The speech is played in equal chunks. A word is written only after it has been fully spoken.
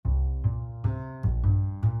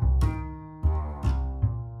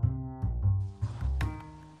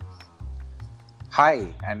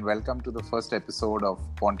Hi, and welcome to the first episode of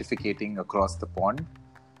Pontificating Across the Pond.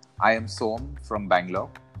 I am Som from Bangalore.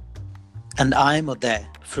 And I'm Uday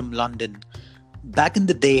from London. Back in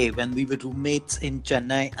the day when we were roommates in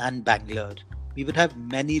Chennai and Bangalore, we would have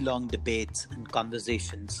many long debates and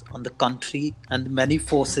conversations on the country and the many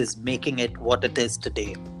forces making it what it is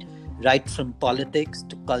today, right from politics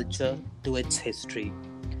to culture to its history.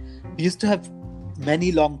 We used to have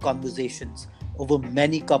many long conversations over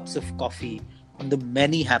many cups of coffee on the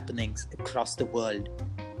many happenings across the world.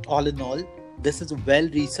 All in all, this is a well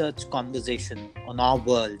researched conversation on our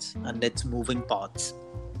worlds and its moving parts.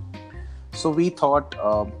 So, we thought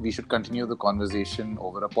we should continue the conversation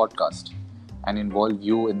over a podcast and involve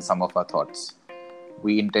you in some of our thoughts.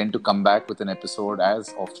 We intend to come back with an episode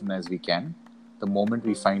as often as we can, the moment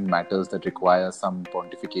we find matters that require some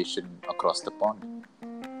pontification across the pond.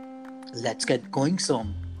 Let's get going,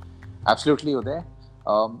 Som. Absolutely, Uday.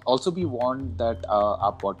 Also, be warned that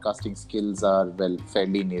our podcasting skills are, well,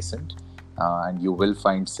 fairly nascent, and you will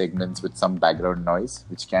find segments with some background noise,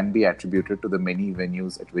 which can be attributed to the many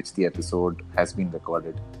venues at which the episode has been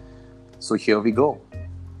recorded. So, here we go.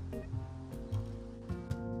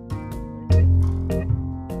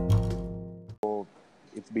 So,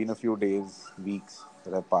 it's been a few days, weeks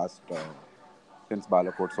that have passed since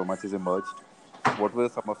Balakot so much has emerged. What were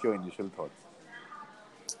some of your initial thoughts?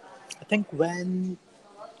 I think when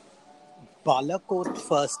Balakot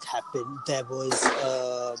first happened, there was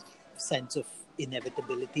a sense of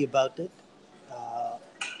inevitability about it. Uh,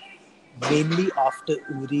 Mainly after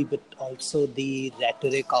Uri, but also the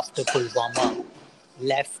rhetoric after Pulwama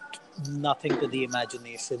left nothing to the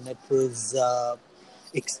imagination. It was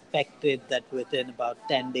expected that within about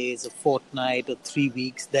 10 days, a fortnight, or 3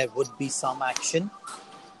 weeks, there would be some action.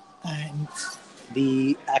 And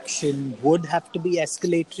the action would have to be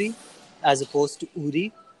escalatory as opposed to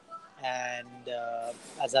Uri. And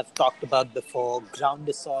as I've talked about before, ground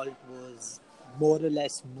assault was more or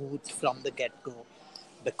less moot from the get go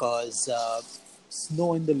because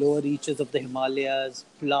snow in the lower reaches of the Himalayas,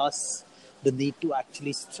 plus the need to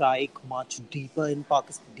actually strike much deeper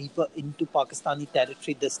deeper into Pakistani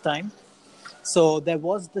territory this time. So there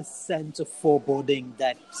was this sense of foreboding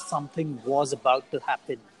that something was about to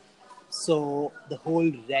happen. So the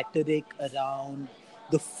whole rhetoric around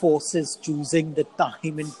the forces choosing the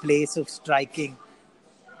time and place of striking,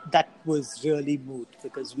 that was really moot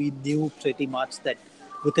because we knew pretty much that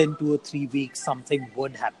within 2 or 3 weeks something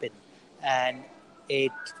would happen. And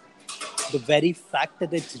it the very fact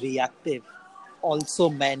that it's reactive also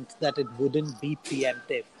meant that it wouldn't be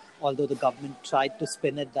preemptive, although the government tried to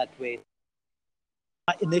spin it that way.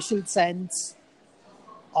 My initial sense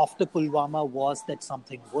after Pulwama was that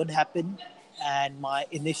something would happen, and my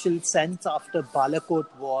initial sense after Balakot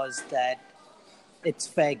was that it's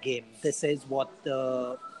fair game. This is what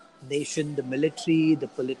the nation, the military, the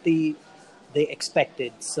polity, they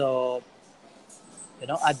expected. So,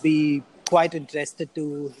 I'd be quite interested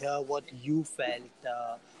to hear what you felt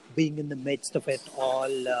being in the midst of it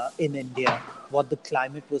all in India, what the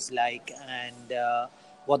climate was like, and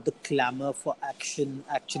what the clamor for action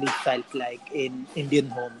actually felt like in Indian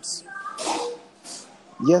homes.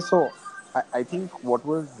 Yeah, so I think what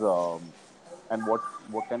was and what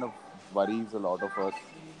kind of worries a lot of us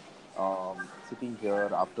sitting here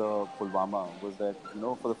after Pulwama was that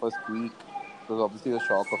for the first week it was obviously the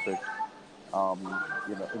shock of it.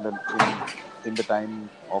 In the time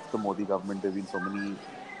of the Modi government, there've been so many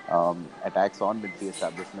attacks on military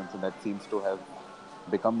establishments, and that seems to have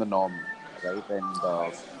become the norm, right? And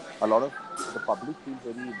a lot of the public feels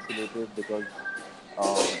very insulated because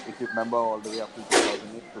if you remember all the way up till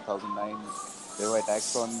 2008, 2009, there were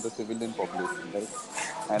attacks on the civilian population, right?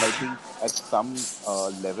 And I think at some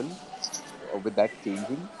level, with that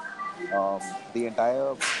changing, the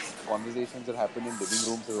entire conversations that happen in living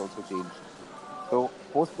rooms has also changed. So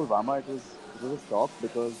post Pulwama, it was a shock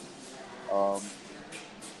because um,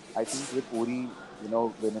 I think with Uri,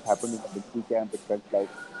 when it happened in the military camp, it felt like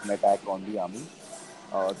an attack on the army.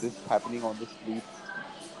 This happening on the streets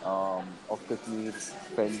of Kashmir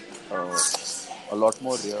felt a lot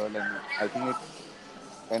more real, and I think it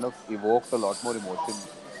kind of evoked a lot more emotion,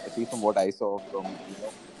 at least from what I saw from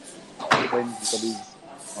friends and colleagues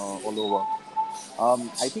all over.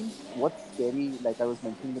 I think what's scary, like I was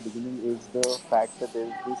mentioning in the beginning, is the fact that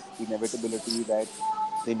there's this inevitability that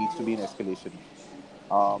there needs to be an escalation.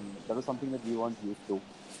 That was something that we weren't used to.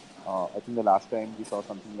 I think the last time we saw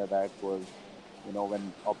something like that was,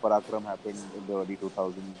 when Parakram happened in the early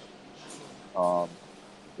 2000s. Um,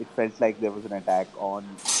 it felt like there was an attack on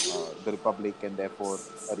the republic, and therefore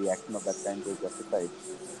a reaction of that kind was justified.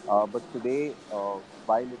 But today,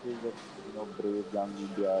 while it is a brave young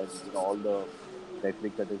India, and all the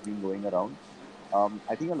rhetoric that has been going around,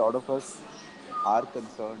 I think a lot of us are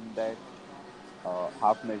concerned that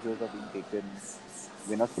half measures are being taken.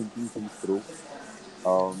 We're not thinking things through,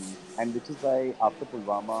 and which is why after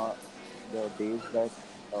Pulwama, the days that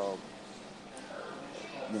uh,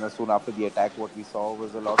 soon after the attack, what we saw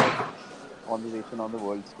was a lot of conversation on the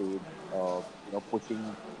world stage, pushing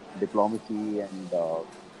diplomacy and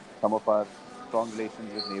some of our strong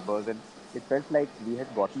relations with neighbors. And it felt like we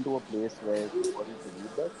had gotten to a place where the world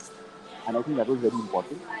believed us. And I think that was very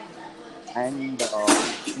important. And in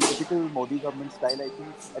typical Modi government style, I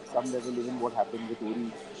think at some level, even what happened with Uri,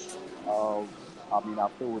 uh, I mean,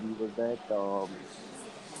 after Uri, was that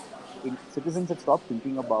citizens had stopped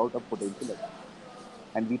thinking about a potential attack.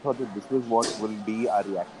 And we thought that this was what will be our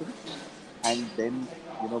reaction. And then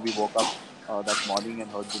we woke up that morning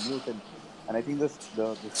and heard the news, and I think the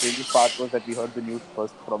strangest part was that we heard the news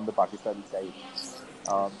first from the Pakistani side.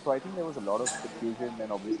 So I think there was a lot of confusion,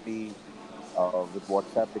 and obviously with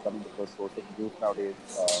WhatsApp becoming the first source of news nowadays,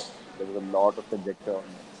 there was a lot of conjecture on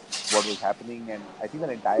what was happening. And I think that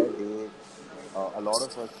entire day, a lot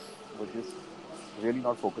of us were just really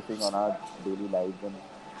not focusing on our daily lives, and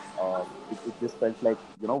it just felt like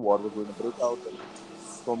war was going to break out. And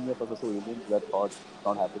so many of us are so aliens that thought it's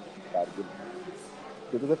not happening in Kargil.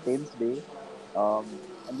 So it was a tense day.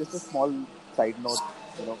 And just a small side note,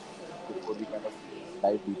 you know, before we kind of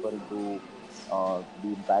dive deeper into the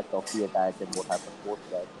impact of the attack and what happened post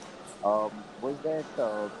that, was that,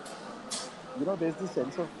 there's this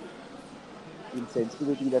sense of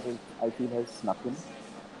insensitivity that I feel has snuck in.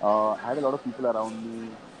 I had a lot of people around me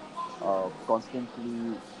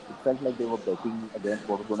constantly, it felt like they were betting against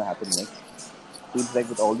what was going to happen next. Feels like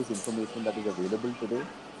with all this information that is available today,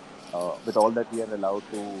 with all that we are allowed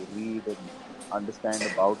to read and understand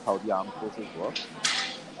about how the armed forces work,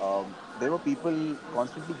 there were people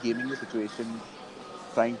constantly gaming the situation,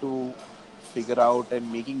 trying to figure out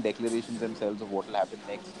and making declarations themselves of what will happen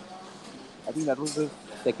next. I think that was the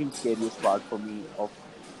second scariest part for me of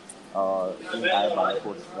the entire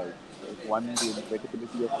Balakot strike. Right? One, the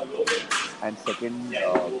inevitability of it, and second,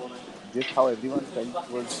 just how everyone felt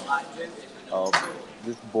it was uh,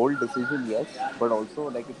 this bold decision, yes, but also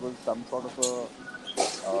like it was some sort of a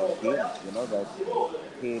game, that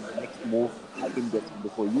hey, the next move I can guess it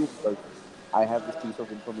before you because I have this piece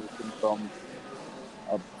of information from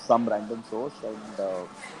some random source, and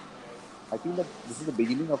I feel that this is the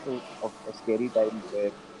beginning of scary times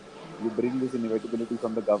where you bring this inevitability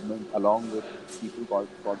from the government along with people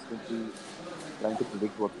constantly trying to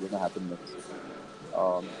predict what's going to happen next.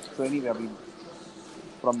 So anyway, I mean,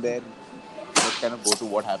 from there, let's kind of go to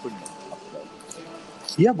what happened next after that.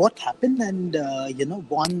 Yeah, what happened, and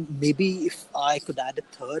one maybe if I could add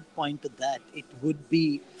a third point to that, it would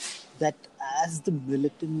be that as the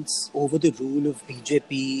militants over the rule of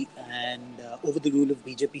BJP and over the rule of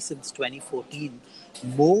BJP since 2014,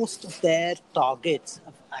 most of their targets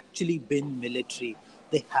have actually been military.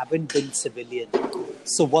 They haven't been civilian.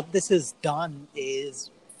 So what this has done is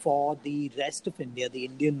for the rest of India, the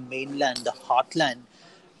Indian mainland, the heartland,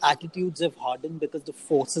 attitudes have hardened because the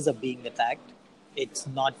forces are being attacked. It's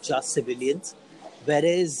not just civilians.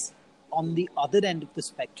 Whereas on the other end of the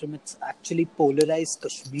spectrum, it's actually polarized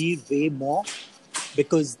Kashmir way more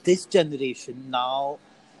because this generation now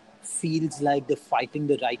feels like they're fighting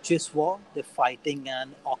the righteous war. They're fighting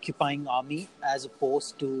an occupying army as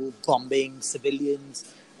opposed to bombing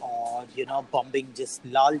civilians or, bombing just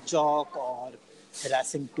Lal Chowk or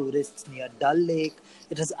harassing tourists near Dal Lake.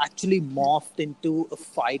 It has actually morphed into a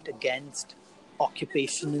fight against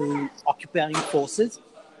occupying forces.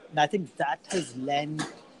 And I think that has lent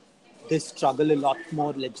this struggle a lot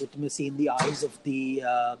more legitimacy in the eyes of the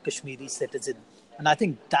Kashmiri citizen. And I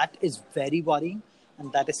think that is very worrying.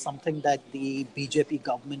 And that is something that the BJP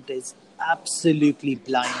government is absolutely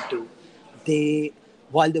blind to. They,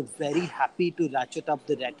 while they're very happy to ratchet up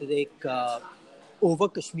the rhetoric over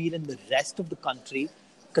Kashmir and the rest of the country,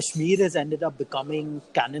 Kashmir has ended up becoming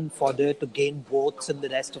cannon fodder to gain votes in the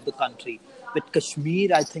rest of the country. But Kashmir,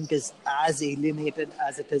 I think, is as alienated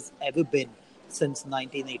as it has ever been since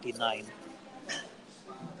 1989.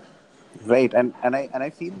 Right, and I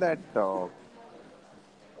feel that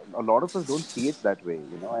a lot of us don't see it that way,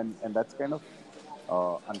 and that's kind of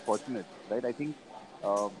unfortunate, right? I think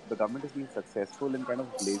the government has been successful in kind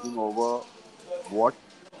of glazing over what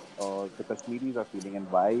the Kashmiris are feeling and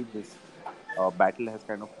why this battle has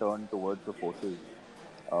kind of turned towards the forces,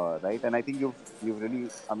 right? And I think you've really,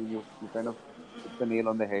 I mean, you've kind of hits the nail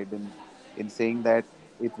on the head in saying that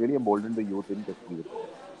it's really emboldened the youth in Kashmir,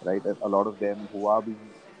 right? A lot of them who are being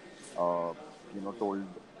uh, told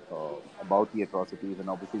about the atrocities, and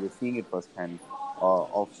obviously we're seeing it firsthand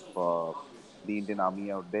of the Indian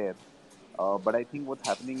Army out there. But I think what's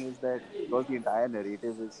happening is that because the entire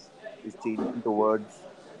narrative is changing towards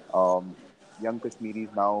um, young Kashmiris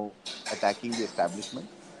now attacking the establishment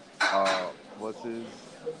versus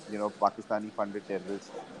Pakistani funded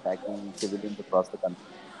terrorists attacking civilians across the country.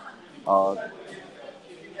 Uh,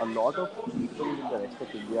 a lot of people in the rest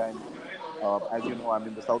of India, and as you know, I'm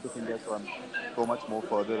in the south of India, so I'm so much more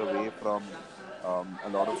further away from a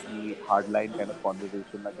lot of the hardline kind of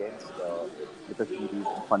conversation against the Kashmiris and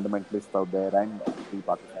fundamentalists out there, and obviously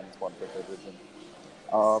Pakistani-sponsored terrorism.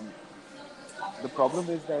 Um, the problem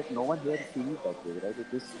is that no one here is seeing it that way, right? It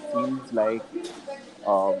just seems like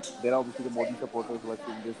there are obviously the Modi supporters who are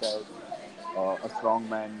seeing this as a strong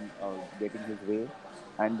man getting his way.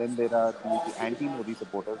 And then there are the anti-Modi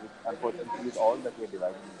supporters, which unfortunately is all that we are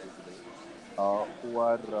dividing into today, who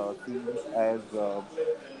are seeing this as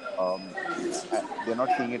they're not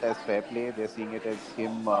seeing it as fair play. They're seeing it as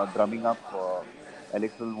him drumming up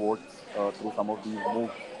electoral votes through some of these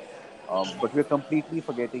moves. But we're completely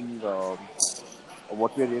forgetting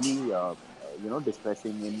what we're really,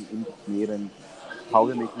 distressing in Kashmir and how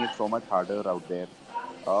we're making it so much harder out there.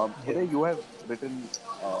 Yeah. Uday, you have written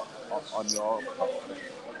on your blog,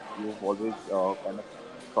 and you've always kind of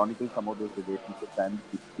chronicled some of those relationships and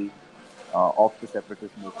the history of the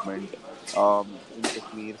separatist movement in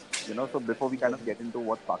Kashmir. So before we kind of get into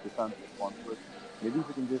what Pakistan's response was, maybe if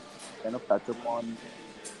you can just kind of touch upon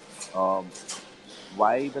um,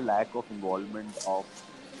 why the lack of involvement of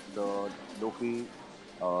the local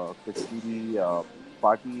Kashmiri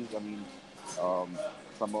parties. I mean,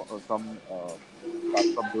 some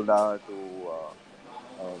Farooq Abdullah to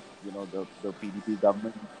the PDP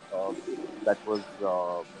government that was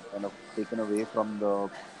kind of taken away from the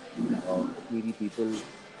Kashmiri people.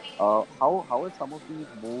 How have some of these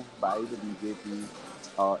moves by the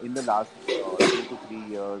BJP in the last 2 to 3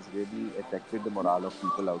 years really affected the morale of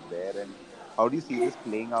people out there? And how do you see this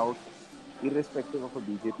playing out, irrespective of a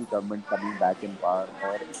BJP government coming back in power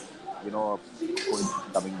or a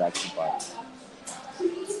coalition coming back in power?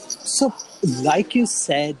 So, like you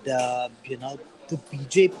said, the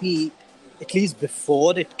BJP, at least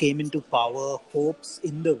before it came into power, hopes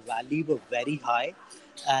in the valley were very high.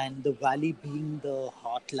 And the valley being the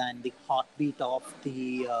heartland, the heartbeat of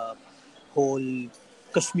the whole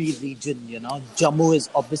Kashmir region, Jammu is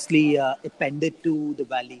obviously appended to the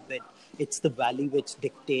valley, but it's the valley which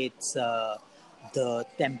dictates the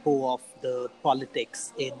tempo of the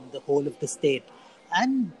politics in the whole of the state.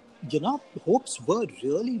 And, hopes were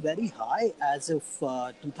really very high as of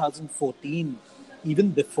 2014,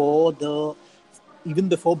 even before the even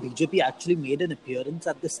before BJP actually made an appearance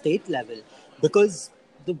at the state level, because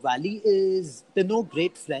the valley is, they're no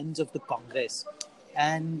great friends of the Congress.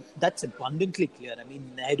 And that's abundantly clear. I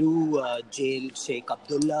mean, Nehru jailed Sheikh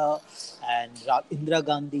Abdullah, and Indira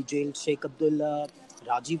Gandhi jailed Sheikh Abdullah.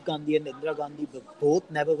 Rajiv Gandhi and Indira Gandhi were both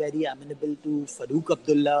never very amenable to Farooq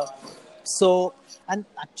Abdullah. So, and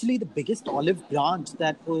actually, the biggest olive branch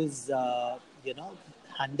that was,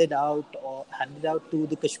 handed out to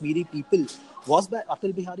the Kashmiri people was by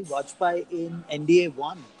Atal Bihari Vajpayee in NDA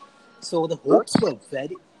one. So the hopes were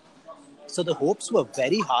very so the hopes were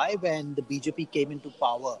very high when the BJP came into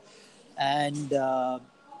power, and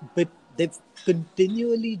but they've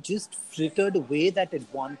continually just frittered away that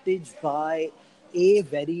advantage by a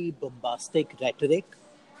very bombastic rhetoric.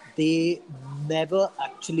 They never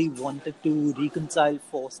actually wanted to reconcile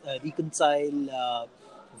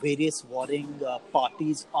various warring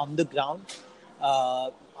parties on the ground.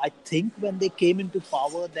 I think when they came into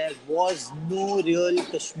power, there was no real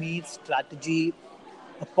Kashmir strategy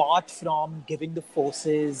apart from giving the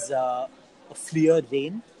forces a freer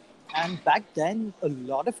reign. And back then, a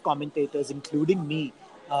lot of commentators, including me,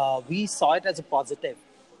 we saw it as a positive,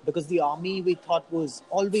 because the army, we thought, was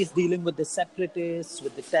always dealing with the separatists,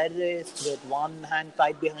 with the terrorists, with one hand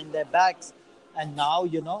tied behind their backs. And now,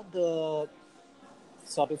 the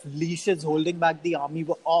sort of leashes holding back the army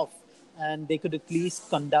were off, and they could at least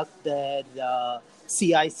conduct their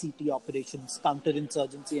CICT operations,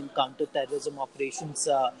 counterinsurgency and counterterrorism operations,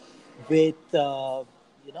 with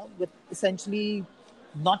essentially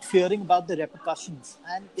not fearing about the repercussions.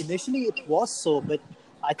 And initially it was so, but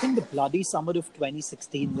I think the bloody summer of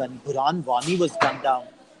 2016, when Burhan Wani was gunned down,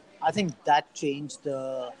 I think that changed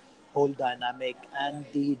the whole dynamic, and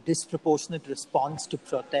the disproportionate response to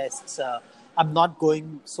protests. I'm not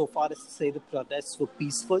going so far as to say the protests were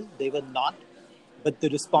peaceful. They were not. but the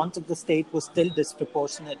response of the state was still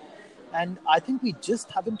disproportionate. And I think we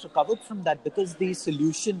just haven't recovered from that because the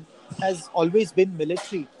solution has always been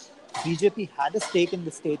military. BJP had a stake in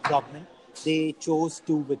the state government. They chose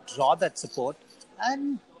to withdraw that support.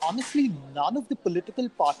 And honestly, none of the political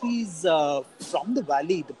parties from the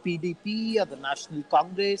valley, the PDP or the National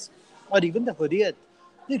Congress or even the Hurriyat,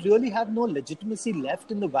 they really have no legitimacy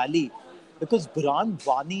left in the valley because Burhan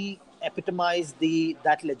Wani epitomized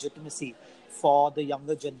that legitimacy for the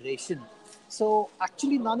younger generation. So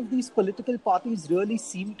actually, none of these political parties really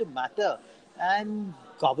seem to matter, and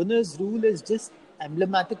governor's rule is just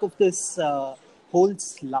emblematic of this whole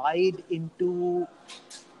slide into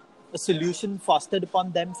a solution fostered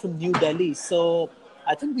upon them from New Delhi. So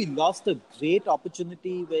I think we lost a great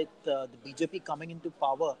opportunity with the BJP coming into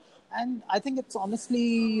power. And I think it's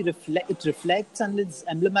honestly it reflects and is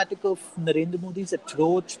emblematic of Narendra Modi's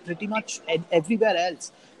approach pretty much everywhere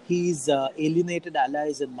else. He's alienated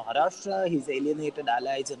allies in Maharashtra, he's alienated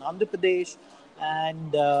allies in Andhra Pradesh,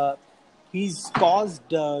 and he's caused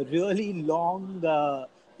really long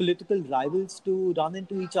political rivals to run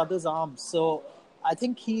into each other's arms. So I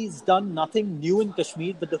think he's done nothing new in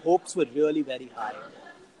Kashmir, but the hopes were really very high.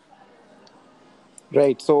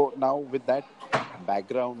 Right. So now with that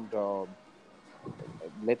background,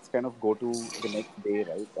 let's kind of go to the next day,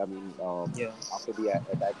 right? I mean, Yeah. after the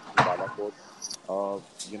attacks in Balakot,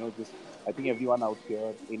 just I think everyone out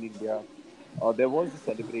here in India, there was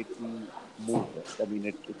a celebratory mood, right? I mean,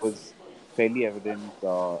 it was fairly evident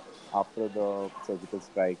after the surgical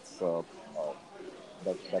strikes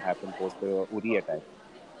that happened post the Uri attack.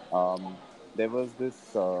 There was this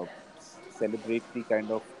celebratory kind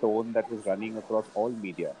of tone that was running across all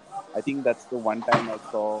media. I think that's the one time I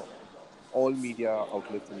saw all media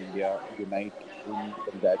outlets in India unite in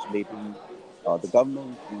congratulating the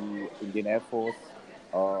government, the Indian Air Force,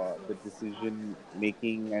 the decision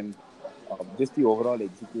making, and just the overall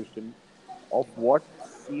execution of what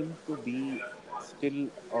seemed to be still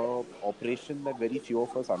a operation that very few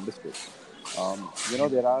of us understood.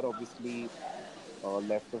 There are obviously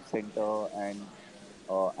left of center and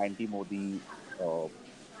anti-Modi uh,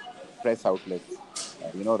 press outlets.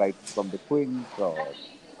 Right from the Quint,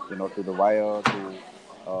 to the Wire,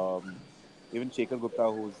 to um, even Shekhar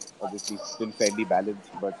Gupta, who's obviously still fairly balanced,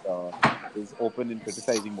 but is open in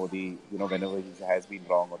criticizing Modi. Whenever he has been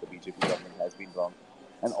wrong or the BJP government has been wrong,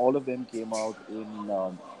 and all of them came out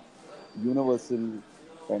in universal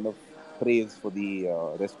kind of praise for the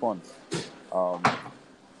response. Um,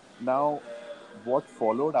 Now, what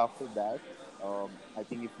followed after that, I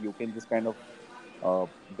think if you can just kind of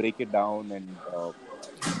break it down and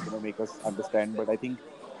make us understand. But I think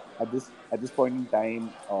at this point in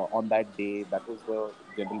time, on that day, that was the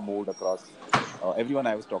general mood across everyone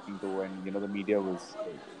I was talking to, and the media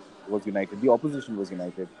was united. The opposition was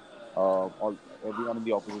united. All Everyone in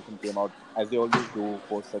the opposition came out as they always do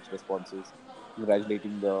post such responses,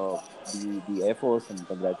 congratulating the Air Force and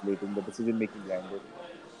congratulating the decision making behind it.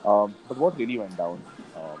 But what really went down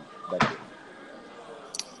that day?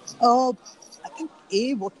 Uh, I think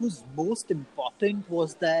what was most important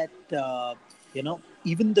was that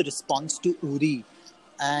even the response to Uri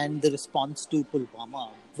and the response to Pulwama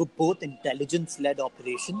were both intelligence-led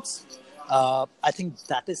operations. I think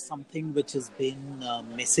that is something which has been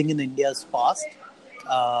missing in India's past.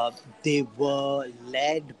 They were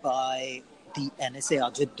led by the NSA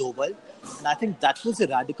Ajit Doval, and I think that was a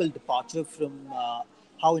radical departure from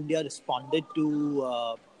how India responded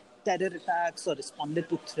to terror attacks or responded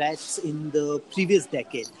to threats in the previous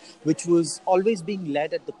decade, which was always being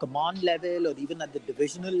led at the command level or even at the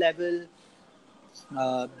divisional level.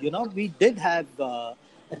 We did have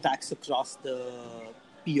attacks across the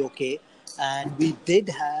POK, and we did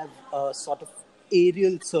have sort of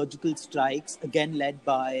aerial surgical strikes, again led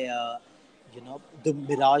by, the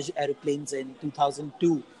Mirage aeroplanes in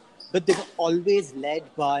 2002. But they were always led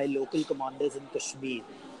by local commanders in Kashmir.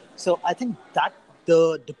 So I think that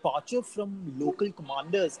the departure from local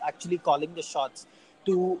commanders actually calling the shots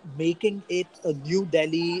to making it a New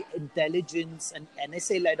Delhi intelligence and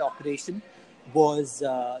NSA-led operation was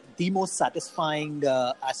the most satisfying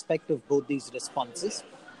aspect of both these responses.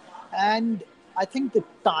 And I think the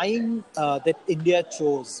time that India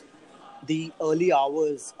chose, the early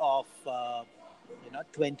hours of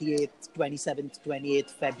 28th, 27th,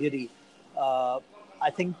 28th February, I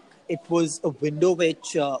think it was a window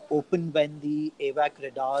which opened when the AWAC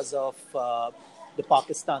radars of the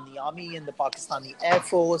Pakistani Army and the Pakistani Air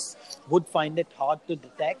Force would find it hard to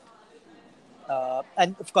detect.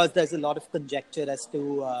 And of course, there's a lot of conjecture as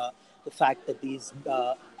to the fact that these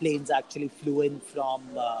planes actually flew in from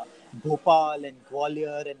Bhopal and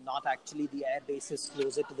Gwalior and not actually the air bases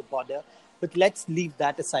closer to the border. But let's leave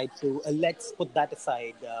that aside too. Let's put that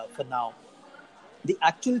aside for now. The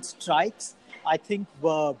actual strikes, I think,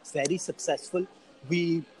 were very successful.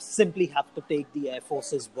 We simply have to take the Air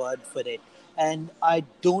Force's word for it. And I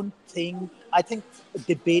think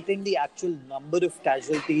debating the actual number of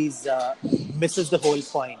casualties misses the whole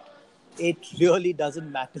point. It really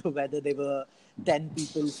doesn't matter whether they were 10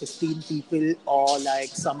 people, 15 people, or like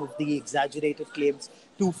some of the exaggerated claims,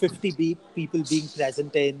 250 people being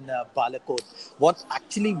present in Balakot. What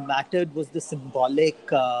actually mattered was the symbolic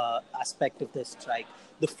aspect of the strike.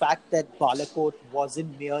 The fact that Balakot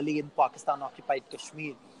wasn't merely in Pakistan occupied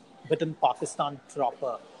Kashmir, but in Pakistan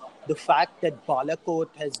proper. The fact that Balakot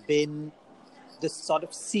has been this sort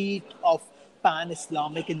of seat of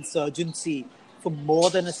pan-Islamic insurgency for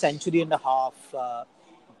more than a century and a half.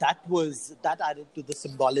 That added to the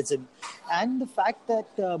symbolism, and the fact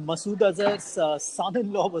that Masood Azhar's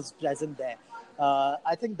son-in-law was present there.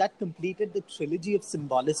 I think that completed the trilogy of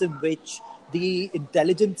symbolism which the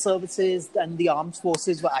intelligence services and the armed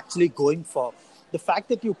forces were actually going for. The fact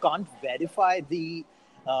that you can't verify the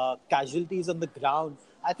casualties on the ground,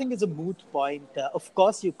 I think, is a moot point. Of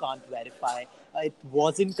course, you can't verify. It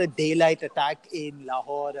wasn't a daylight attack in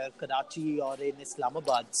Lahore or Karachi or in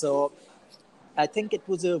Islamabad. So I think it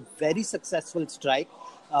was a very successful strike.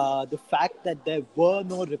 The fact that there were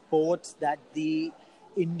no reports that the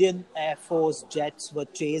Indian Air Force jets were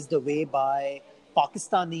chased away by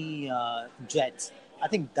Pakistani jets, I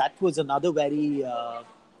think that was another very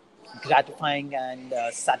gratifying and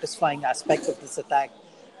satisfying aspect of this attack.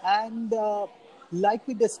 And like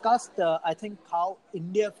we discussed, I think how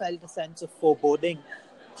India felt a sense of foreboding.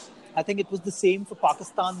 I think it was the same for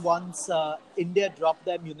Pakistan once India dropped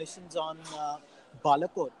their munitions on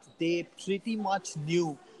Balakot. They pretty much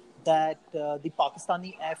knew that the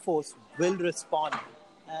Pakistani Air Force will respond.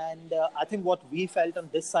 And I think what we felt on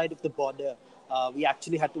this side of the border, we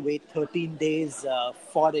actually had to wait 13 days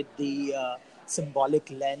for it, the symbolic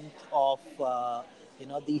length of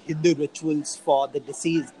the Hindu rituals for the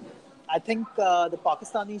deceased. I think the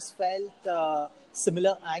Pakistanis felt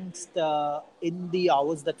similar angst in the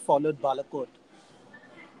hours that followed Balakot.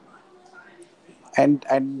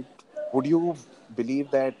 And would you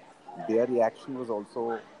believe that their reaction was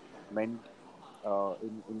also meant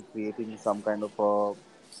in creating some kind of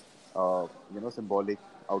a symbolic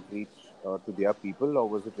outreach to their people, or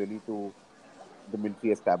was it really to the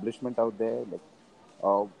military establishment out there? Like,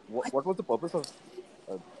 what was the purpose of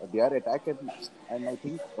their attack? And I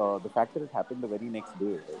think the fact that it happened the very next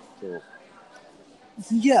day, right? So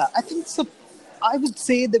Yeah, I think so. I would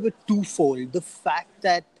say they were twofold. The fact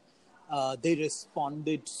that they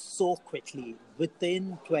responded so quickly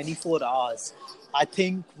within 24 hours, I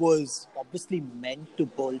think, was obviously meant to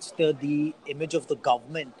bolster the image of the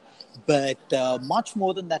government, but much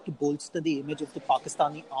more than that, to bolster the image of the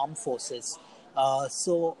Pakistani armed forces.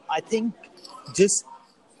 So I think just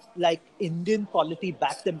like Indian polity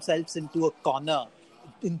backed themselves into a corner.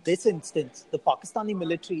 In this instance, the Pakistani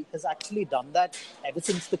military has actually done that ever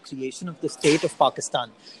since the creation of the state of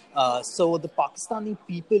Pakistan. So the Pakistani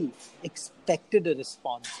people expected a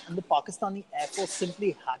response, and the Pakistani Air Force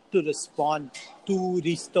simply had to respond to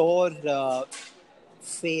restore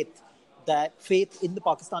faith in the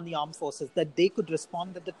Pakistani armed forces, that they could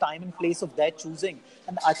respond at the time and place of their choosing.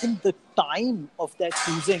 And I think the time of their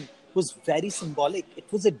choosing was very symbolic. It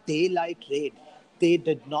was a daylight raid. They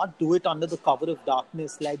did not do it under the cover of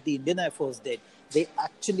darkness like the Indian Air Force did. They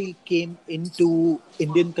actually came into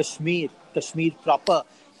Indian Kashmir proper,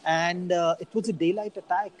 and it was a daylight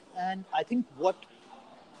attack. And I think what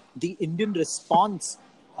the Indian response,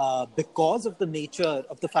 because of the nature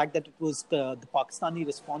of the fact that it was the Pakistani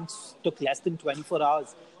response took less than 24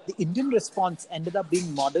 hours, the Indian response ended up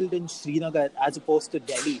being modeled in Srinagar as opposed to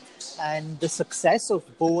Delhi. And the success of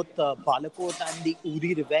both Balakot and the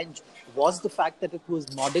Uri revenge was the fact that it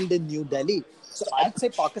was modeled in New Delhi. So I'd say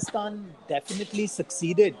Pakistan definitely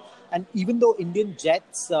succeeded. And even though Indian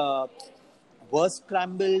jets were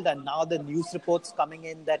scrambled, and now the news reports coming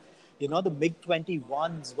in that the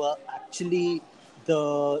MiG-21s were actually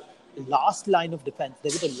the last line of defense. They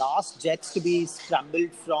were the last jets to be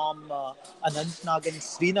scrambled from Anantnag and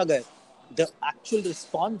Srinagar. The actual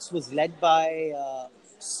response was led by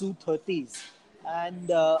Su-30s. And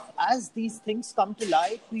as these things come to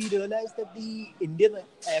light, we realize that the Indian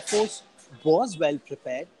Air Force was well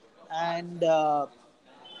prepared. And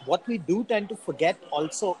what we do tend to forget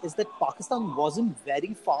also is that Pakistan wasn't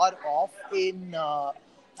very far off in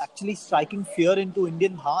actually striking fear into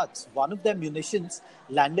Indian hearts. One of their munitions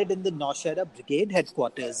landed in the Naushera Brigade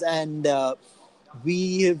headquarters, and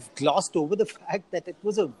we have glossed over the fact that it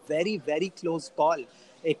was a very, very close call.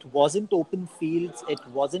 It wasn't open fields, it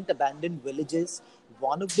wasn't abandoned villages.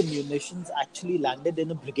 One of the munitions actually landed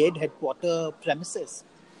in a brigade headquarter premises.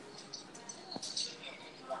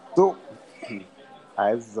 So,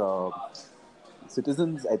 as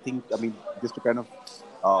citizens, I think, I mean, just to kind of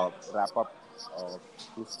wrap up uh,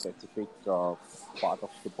 this specific part of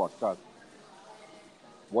the podcast,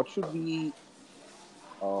 what should we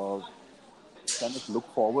uh, kind of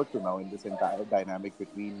look forward to now in this entire dynamic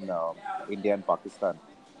between India and Pakistan?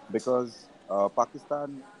 Because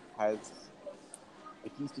Pakistan has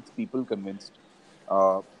at least its people convinced,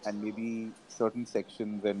 and maybe certain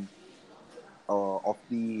sections and of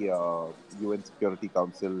the UN Security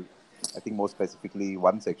Council, I think more specifically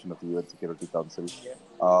one section of the UN Security Council,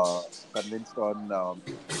 uh, convinced on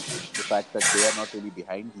the fact that they are not really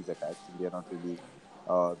behind these attacks and they are not really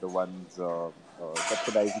the ones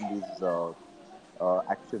subsidizing these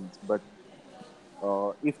actions. But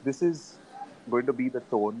if this is going to be the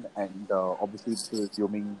tone, and obviously this is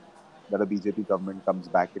assuming that a BJP government comes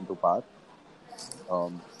back into power,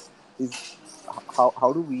 um, is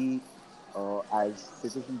how do we, as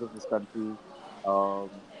citizens of this country, um,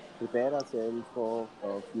 prepare ourselves for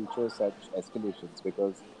future such escalations?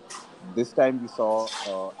 Because this time we saw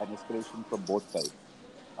an escalation from both sides,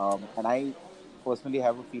 and I personally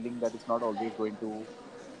have a feeling that it's not always going to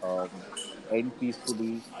um, end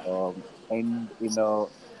peacefully, end in a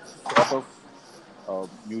sort of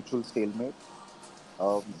mutual stalemate.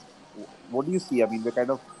 What do you see? I mean, we're kind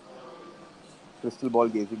of crystal ball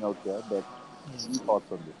gazing out here, but any thoughts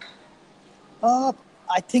on this? Uh,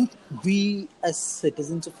 I think we, as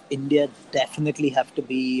citizens of India, definitely have to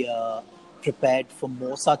be prepared for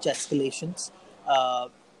more such escalations.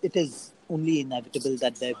 It is only inevitable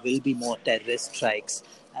that there will be more terrorist strikes,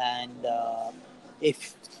 and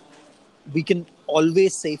if we can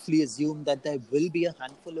always safely assume that there will be a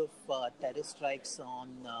handful of terrorist strikes on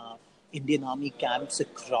Indian Army camps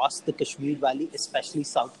across the Kashmir Valley, especially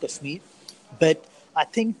South Kashmir. But I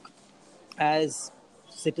think as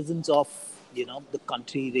citizens of the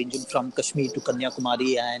country ranging from Kashmir to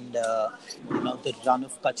Kanyakumari and the run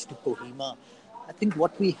of Kutch to Kohima, I think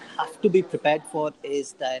what we have to be prepared for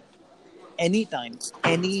is that anytime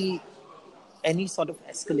any sort of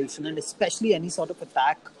escalation and especially any sort of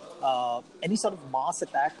attack, any sort of mass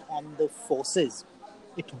attack on the forces,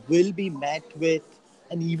 it will be met with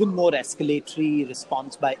an even more escalatory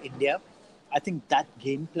response by India. I think that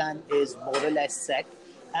game plan is more or less set,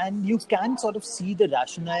 and you can sort of see the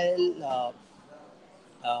rationale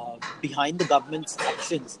behind the government's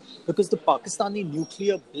actions, because the Pakistani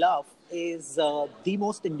nuclear bluff is the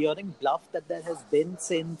most enduring bluff that there has been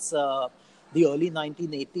since the early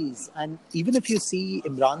 1980s. And even if you see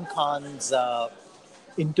Imran Khan's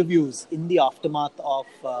interviews in the aftermath of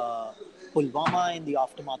Pulwama, in the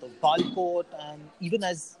aftermath of Balkot, and even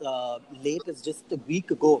as late as just a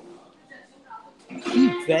week ago,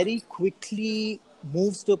 he very quickly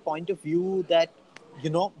moves to a point of view that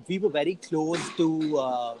we were very close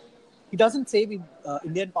to he doesn't say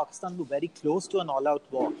India and Pakistan were very close to an all-out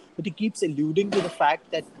war, but he keeps alluding to the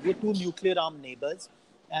fact that we're two nuclear armed neighbors,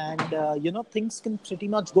 and things can pretty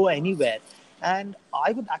much go anywhere. And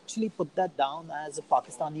I would actually put that down as a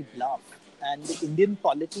Pakistani bluff, and the Indian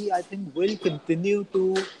polity, I think, will continue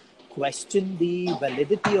to question the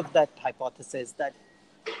validity of that hypothesis that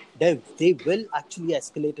they will actually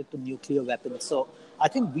escalate it to nuclear weapons. So I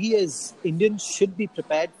think we as Indians should be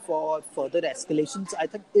prepared for further escalations. I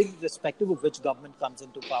think irrespective of which government comes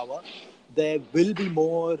into power, there will be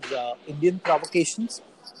more Indian provocations.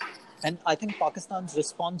 And I think Pakistan's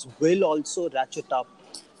response will also ratchet up.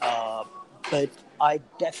 Uh, but I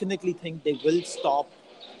definitely think they will stop.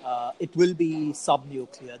 It will be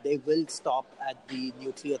sub-nuclear. They will stop at the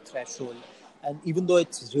nuclear threshold. And even though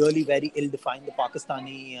it's really very ill-defined, the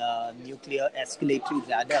Pakistani nuclear escalatory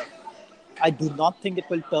radar, I do not think it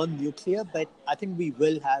will turn nuclear, but I think we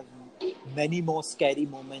will have many more scary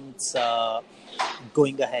moments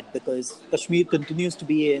going ahead, because Kashmir continues to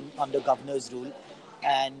be under governor's rule.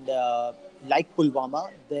 And like Pulwama,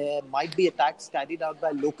 there might be attacks carried out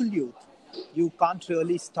by local youth. You can't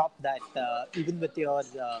really stop that, even with your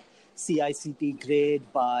CICT grade,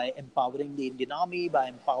 by empowering the Indian Army, by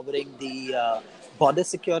empowering the border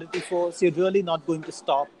security force. You're really not going to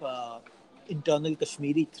stop internal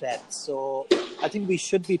Kashmiri threats. So I think we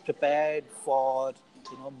should be prepared for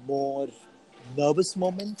more nervous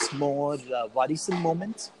moments, more worrisome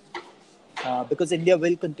moments, because India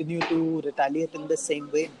will continue to retaliate in the same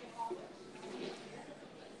way.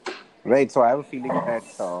 Right. So I have a feeling that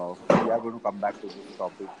we are going to come back to this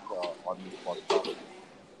topic on this podcast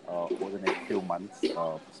over the next few months,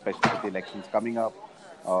 especially with the elections coming up,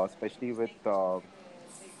 especially with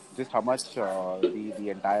just how much the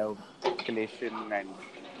entire escalation and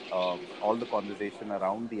all the conversation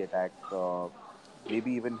around the attack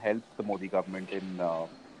maybe even helped the Modi government in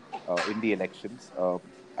the elections.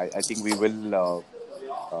 I think we will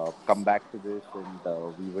come back to this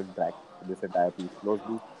and we will track this entire piece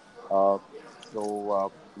closely. Uh, so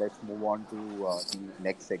let's move on to the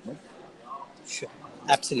next segment. Sure,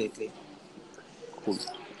 absolutely. Cool.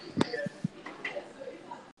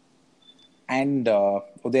 And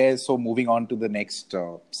Uday, so moving on to the next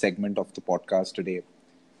segment of the podcast today,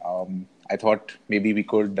 I thought maybe we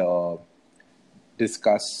could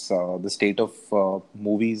discuss the state of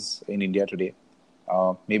movies in India today,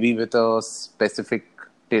 maybe with a specific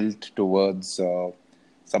tilt towards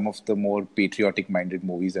some of the more patriotic minded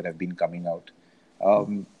movies that have been coming out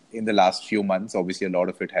in the last few months. Obviously, a lot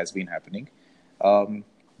of it has been happening.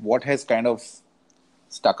 What has kind of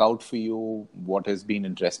stuck out for you? What has been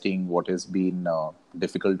interesting? What has been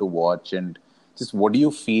difficult to watch? And just what do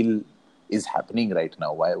you feel is happening right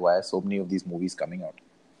now? Why are so many of these movies coming out?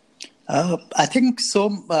 I think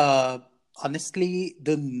so. Honestly,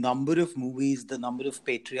 the number of movies, the number of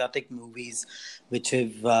patriotic movies which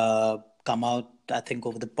have come out, I think,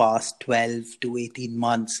 over the past 12 to 18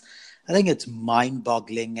 months, I think it's mind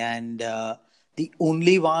boggling. And the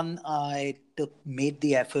only one made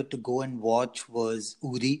the effort to go and watch was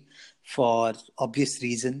Uri for obvious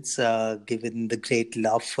reasons, given the great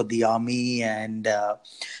love for the army and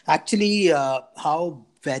actually how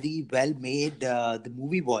very well made the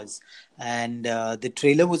movie was. And the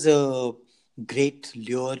trailer was a great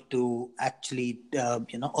lure to actually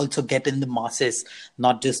also get in the masses,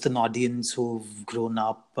 not just an audience who've grown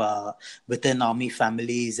up within army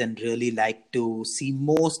families and really like to see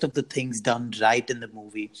most of the things done right in the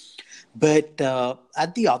movie. But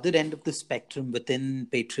at the other end of the spectrum, within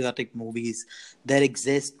patriotic movies, there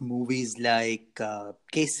exist movies like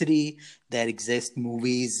Kesari. There exist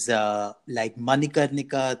movies like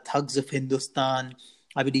Manikarnika, Thugs of Hindustan.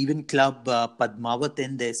 I would even club Padmavat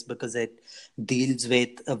in this because it deals with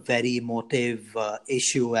a very emotive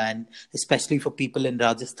issue, and especially for people in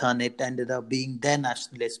Rajasthan, it ended up being their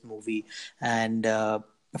nationalist movie. And of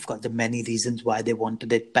course, there are many reasons why they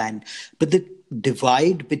wanted it banned. But the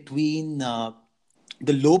divide between the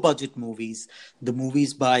low budget movies, the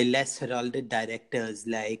movies by less heralded directors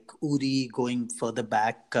like Uri, going further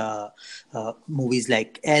back, movies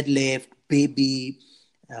like Airlift, Baby,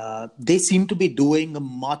 they seem to be doing a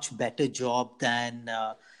much better job than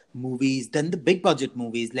movies, than the big budget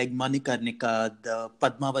movies like Manikarnika, the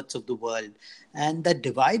Padmavats of the world. And that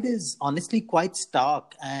divide is honestly quite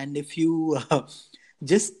stark. And if you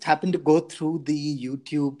just happen to go through the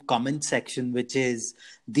YouTube comment section, which is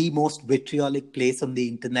the most vitriolic place on the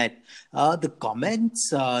internet, the comments,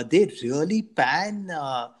 they really pan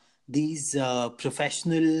these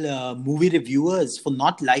professional movie reviewers for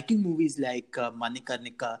not liking movies like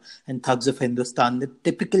Manikarnika and Thugs of Hindustan. The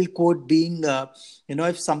typical quote being,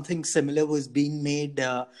 if something similar was being made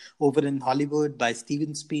over in Hollywood by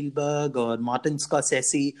Steven Spielberg or Martin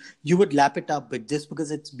Scorsese, you would lap it up. But just because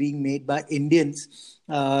it's being made by Indians,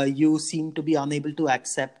 you seem to be unable to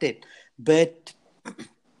accept it. But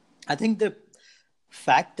I think the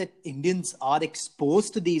fact that Indians are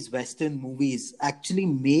exposed to these Western movies actually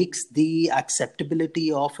makes the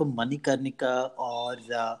acceptability of a Manikarnika or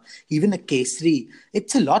even a Kesri,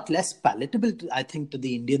 it's a lot less palatable, I think, to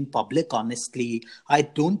the Indian public, honestly. I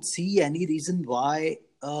don't see any reason why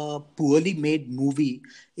a poorly made movie,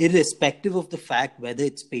 irrespective of the fact whether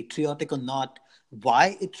it's patriotic or not,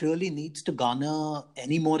 why it really needs to garner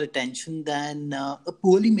any more attention than a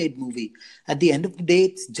poorly made movie. At the end of the day,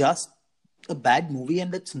 it's just a bad movie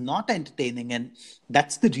and it's not entertaining, and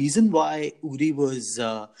that's the reason why Uri was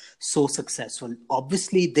so successful.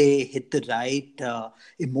 Obviously they hit the right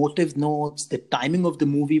emotive notes, the timing of the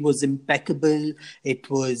movie was impeccable. It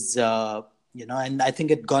was and I think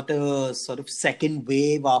it got a sort of second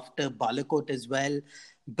wave after Balakot as well.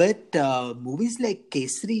 But movies like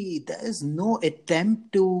Kesari, there's no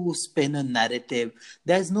attempt to spin a narrative.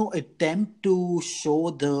 There's no attempt to show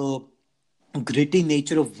the gritty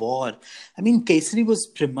nature of war. I mean, Kesari was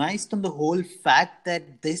premised on the whole fact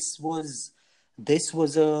that this was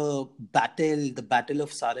a battle, the Battle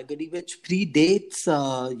of Saragadi, which predates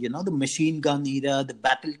the machine gun era, the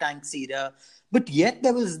battle tanks era. But yet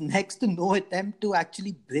there was next to no attempt to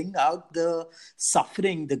actually bring out the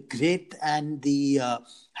suffering, the grit, and the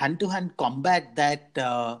hand-to-hand combat that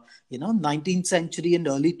 19th century and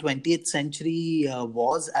early 20th century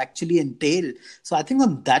wars actually entail. So I think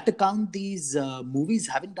on that account, these movies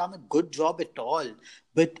haven't done a good job at all.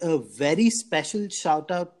 But a very special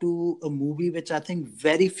shout out to a movie which I think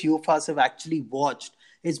very few of us have actually watched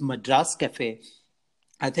is Madras Cafe.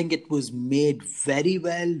 I think it was made very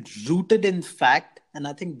well, rooted in fact, and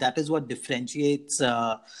I think that is what differentiates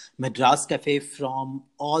Madras Cafe from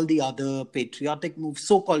all the other patriotic movies,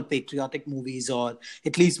 so-called patriotic movies, or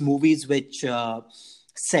at least movies which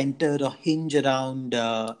center or hinge around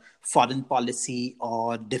foreign policy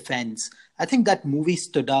or defense. I think that movie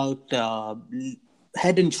stood out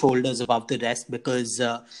head and shoulders above the rest because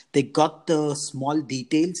they got the small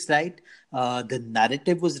details right. The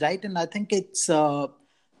narrative was right, and I think it's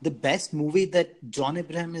the best movie that John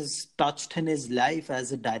Abraham has touched in his life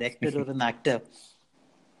as a director or an actor.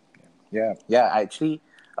 Yeah. Actually,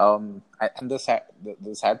 and the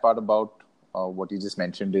sad part about what you just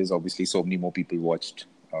mentioned is obviously so many more people watched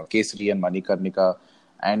Kesari and Manikarnika,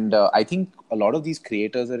 and I think a lot of these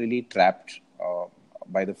creators are really trapped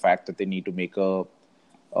by the fact that they need to make a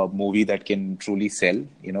movie that can truly sell.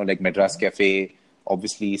 Like Madras Cafe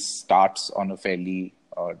obviously starts on a fairly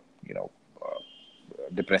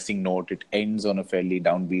depressing note. It ends on a fairly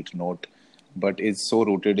downbeat note, but is so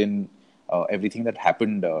rooted in everything that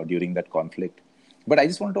happened during that conflict. But I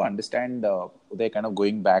just want to understand, they're kind of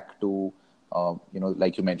going back to,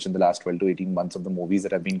 like you mentioned, the last 12 to 18 months of the movies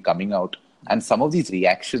that have been coming out, and some of these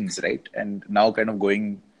reactions, right? And now kind of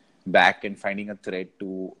going back and finding a thread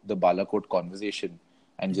to the Balakot conversation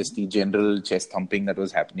and just the general chest thumping that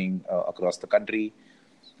was happening across the country.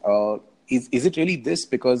 Is it really this?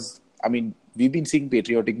 Because, I mean, we've been seeing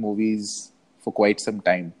patriotic movies for quite some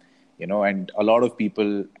time, and a lot of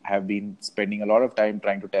people have been spending a lot of time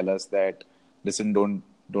trying to tell us that, listen,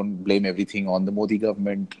 don't blame everything on the Modi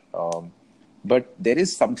government. But there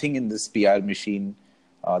is something in this PR machine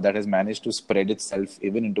that has managed to spread itself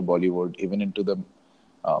even into Bollywood, even into the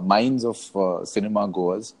minds of cinema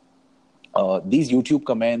goers. These YouTube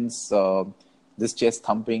comments, this chest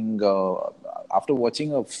thumping, after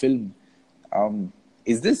watching a film,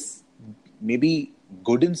 is this maybe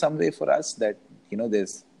good in some way for us that,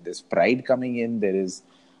 there's pride coming in, there is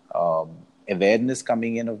awareness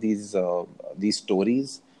coming in of these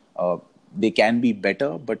stories. They can be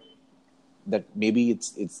better, but that maybe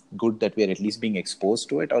it's good that we are at least being exposed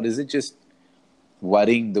to it, or is it just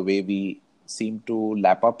worrying the way we seem to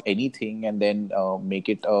lap up anything and then make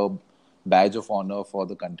it a badge of honor for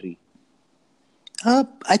the country?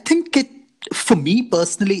 I think for me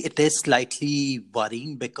personally, it is slightly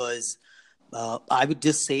worrying because I would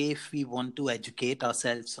just say if we want to educate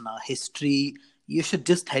ourselves on our history, you should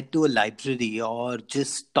just head to a library or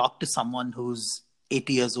just talk to someone who's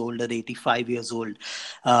 80 years old or 85 years old.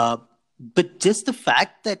 But just the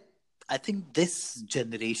fact that I think this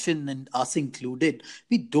generation and us included,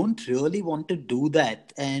 we don't really want to do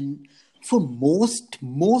that. And for most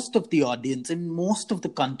of the audience and most of the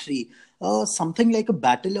country, something like a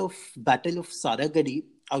battle of Saragadi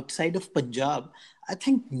outside of Punjab, I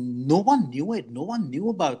think no one knew it. No one knew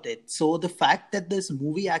about it. So the fact that this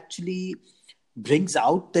movie actually brings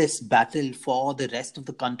out this battle for the rest of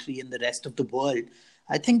the country and the rest of the world,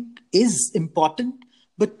 I think is important.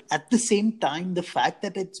 But at the same time, the fact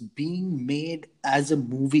that it's being made as a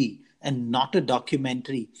movie and not a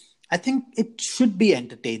documentary, I think it should be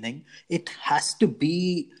entertaining. It has to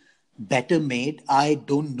be better made. I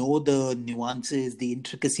don't know the nuances, the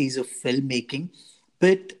intricacies of filmmaking,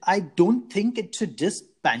 but I don't think it should just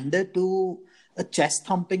pander to a chest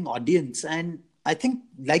thumping audience. And I think,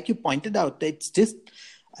 like you pointed out, it's just,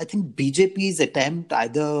 I think BJP's attempt,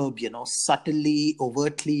 either, subtly,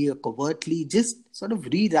 overtly, or covertly, just sort of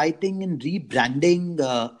rewriting and rebranding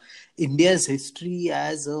India's history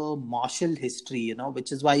as a martial history,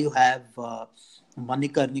 which is why you have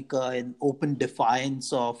Manikarnika in open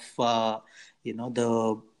defiance of,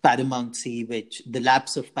 the paramountcy, the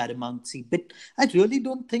lapse of paramountcy. But I really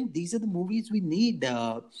don't think these are the movies we need.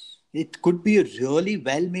 It could be a really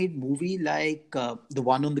well-made movie like the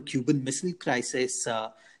one on the Cuban Missile Crisis,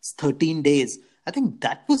 13 Days. I think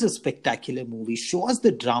that was a spectacular movie. Show us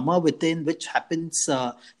the drama within which happens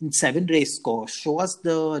in Seven Race Course. Show us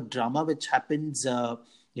the drama which happens,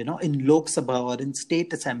 in Lok Sabha or in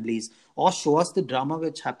state assemblies. Or show us the drama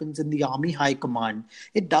which happens in the Army High Command.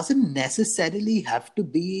 It doesn't necessarily have to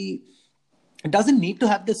be... It doesn't need to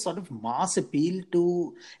have this sort of mass appeal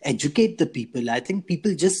to educate the people. I think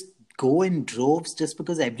people just go in droves just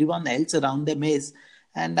because everyone else around them is.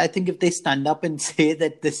 And I think if they stand up and say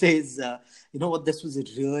that this is, this was a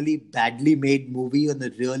really badly made movie on a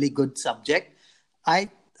really good subject, I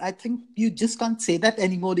I think you just can't say that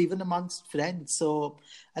anymore, even amongst friends. So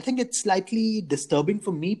I think it's slightly disturbing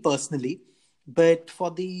for me personally. But for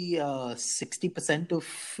the 60% of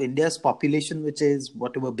India's population, which is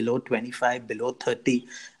whatever below 25, below 30,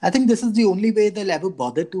 I think this is the only way they'll ever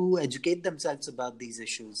bother to educate themselves about these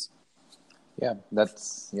issues. Yeah,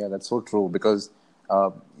 that's so true because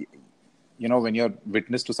uh, y- when you're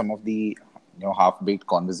witness to some of the half-baked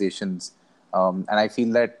conversations, and I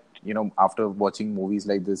feel that after watching movies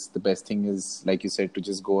like this, the best thing is, like you said, to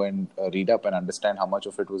just go and read up and understand how much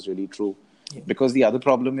of it was really true. Yeah. Because the other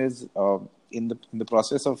problem is in the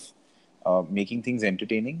process of making things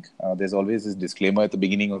entertaining, there's always this disclaimer at the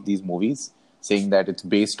beginning of these movies saying that it's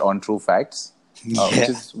based on true facts, which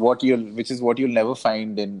Yeah. is what you'll never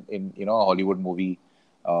find in a Hollywood movie,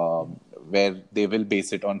 where they will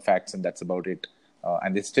base it on facts and that's about it,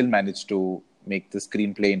 and they still manage to make the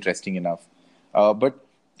screenplay interesting enough. But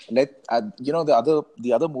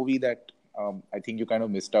the other movie that I think you kind of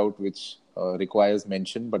missed out, which requires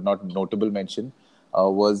mention but not notable mention,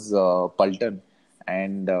 was Paltan,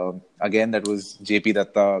 and again that was JP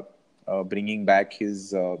Datta bringing back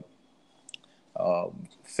his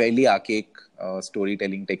fairly archaic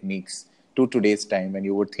storytelling techniques to today's time. And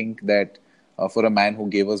you would think that for a man who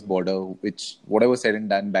gave us Border, which whatever said and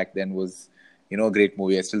done back then was, a great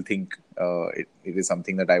movie. I still think it is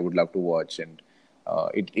something that I would love to watch, and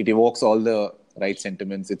it evokes all the right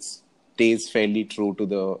sentiments. It stays fairly true to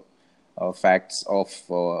the facts of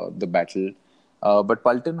the battle. But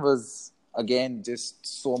Paltan was again just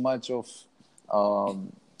so much of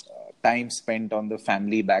um, time spent on the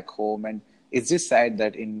family back home, and it's just sad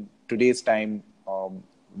that in today's time,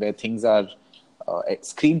 where things are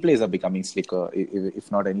screenplays are becoming slicker, if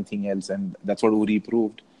not anything else, and that's what Uri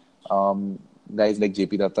proved. Guys like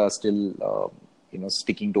JP Datta are still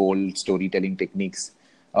sticking to old storytelling techniques.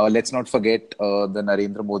 Let's not forget the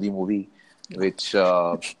Narendra Modi movie, which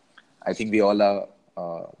I think we all are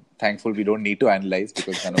thankful we don't need to analyze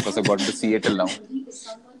because none of us have gotten to see it till now.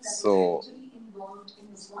 So,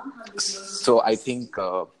 so I think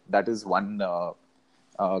that is one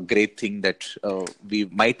great thing that we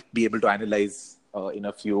might be able to analyze in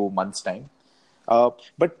a few months' time.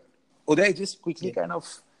 But Uday, just quickly, Yeah. kind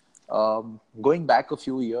of going back a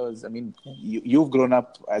few years. I mean, you've grown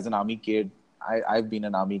up as an army kid. I've been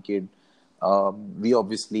an army kid. We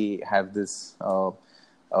obviously have this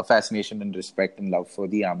fascination and respect and love for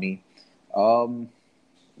the army. Um,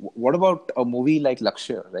 what about a movie like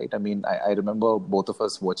Lakshya, right? I mean, I remember both of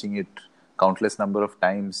us watching it countless number of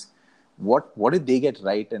times. What did they get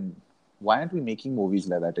right, and why aren't we making movies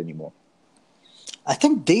like that anymore? I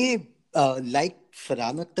think they, like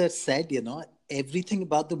Farhan Akhtar said, everything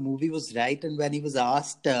about the movie was right. And when he was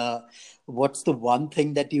asked, what's the one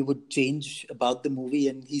thing that you would change about the movie?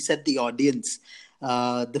 And he said the audience.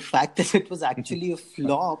 The fact that it was actually a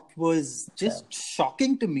flop was Yeah. just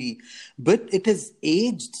shocking to me. But it has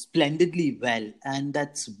aged splendidly well. And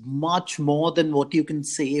that's much more than what you can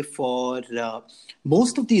say for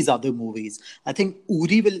most of these other movies. I think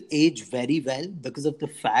Uri will age very well because of the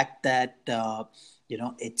fact that.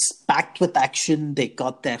 It's packed with action. They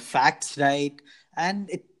got their facts right, and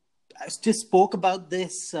it I just spoke about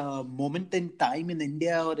this moment in time in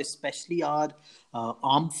India, or especially our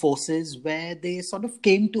armed forces, where they sort of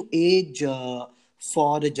came to age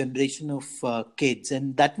for a generation of kids,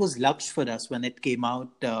 and that was Laksh for us when it came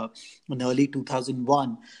out in early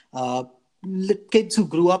 2001. Kids who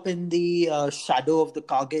grew up in the shadow of the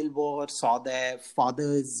Kargil war saw their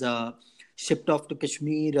fathers shipped off to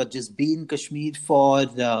Kashmir or just be in Kashmir for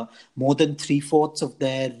more than three-fourths of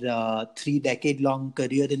their three-decade-long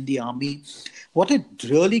career in the army. What it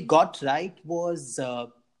really got right was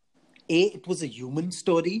it was a human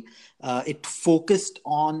story. It focused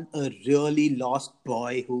on a really lost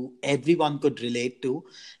boy who everyone could relate to.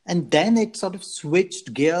 And then it sort of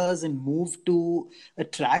switched gears and moved to a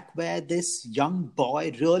track where this young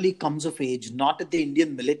boy really comes of age, not at the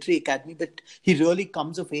Indian Military Academy, but he really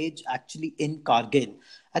comes of age actually in Kargil.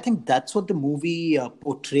 I think that's what the movie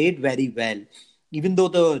portrayed very well, even though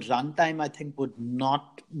the runtime I think would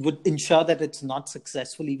ensure that it's not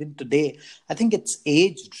successful even today. I think it's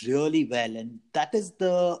aged really well, and that is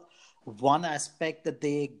the one aspect that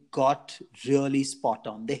they got really spot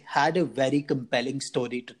on. They had a very compelling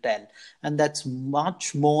story to tell, and that's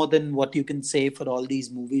much more than what you can say for all these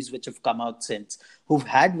movies which have come out since. who've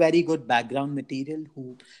had very good background material,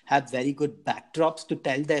 who have very good backdrops to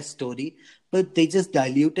tell their story, but they just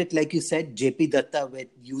dilute it, like you said, JP Datta, with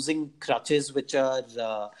using crutches which are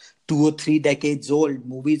 2 or 3 decades old,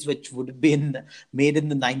 movies which would have been made in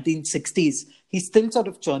the 1960s. He's still sort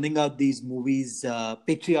of churning out these movies,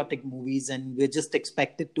 patriotic movies, and we're just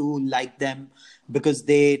expected to like them because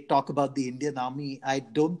they talk about the Indian Army. I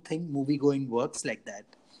don't think movie going works like that.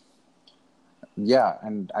 Yeah,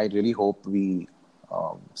 and I really hope we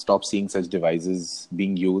stop seeing such devices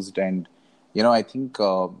being used. And I think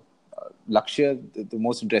Lakshya, the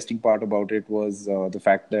most interesting part about it was the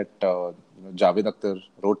fact that Javed Akhtar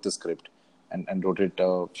wrote the script and wrote it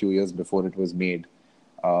a few years before it was made.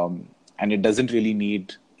 And it doesn't really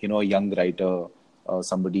need a young writer,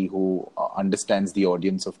 somebody who understands the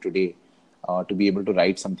audience of today, to be able to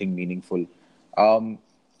write something meaningful.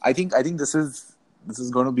 I think this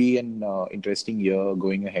is going to be an interesting year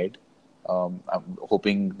going ahead. I'm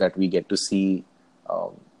hoping that we get to see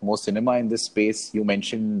more cinema in this space. You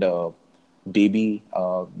mentioned Baby.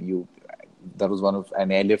 That was one of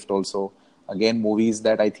an Airlift also. Again, movies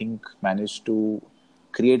that I think managed to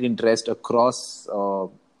create interest across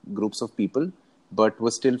groups of people, but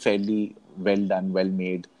was still fairly well done, well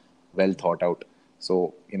made, well thought out.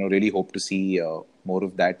 So really hope to see more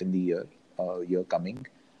of that in the year coming.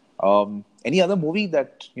 Any other movie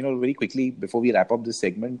that very quickly before we wrap up this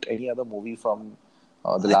segment? Any other movie from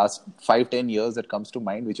the last 5-10 years that comes to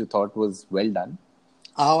mind which you thought was well done?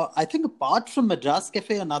 I think apart from Madras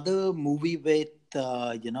Cafe, another movie with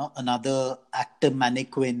another actor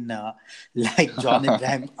mannequin like John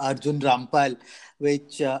Abraham, Arjun Rampal,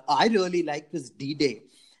 which I really liked, was D-Day.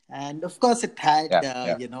 And of course, it had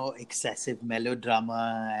Yeah. excessive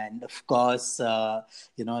melodrama, and of course,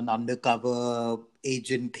 an undercover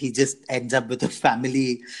agent. He just ends up with a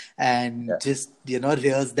family and just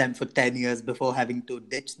rears them for 10 years before having to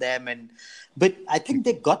ditch them. But I think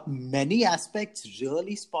they got many aspects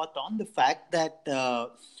really spot on. The fact that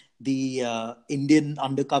the Indian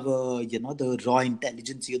undercover, the Raw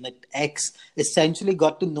Intelligence Unit X, essentially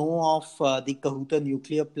got to know of the Kahuta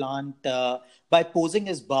nuclear plant by posing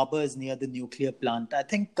as barbers near the nuclear plant. I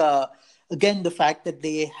think, again, the fact that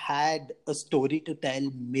they had a story to tell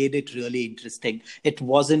made it really interesting. It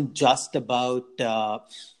wasn't just about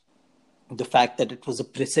the fact that it was a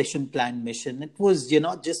precision planned mission. It was,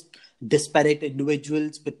 just disparate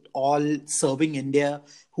individuals, but all serving India,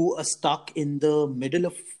 who are stuck in the middle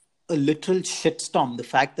of a literal shitstorm. The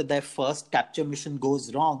fact that their first capture mission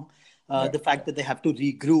goes wrong, the fact that they have to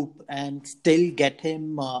regroup and still get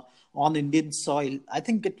him on Indian soil. I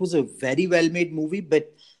think it was a very well made movie, but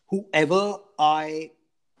whoever I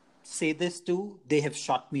say this to, they have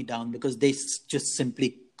shot me down because they just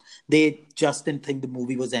didn't think the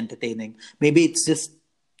movie was entertaining. Maybe it's just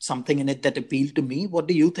something in it that appealed to me. What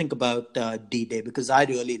do you think about D-Day? Because I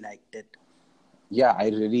really liked it. Yeah, I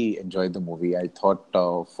really enjoyed the movie. I thought,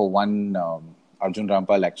 for one, Arjun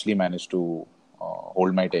Rampal actually managed to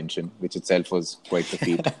hold my attention, which itself was quite the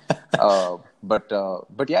feat.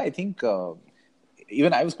 But yeah, I think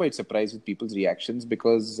even I was quite surprised with people's reactions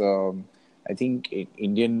because I think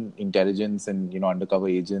Indian intelligence and undercover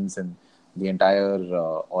agents and the entire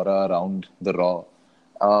aura around the Raw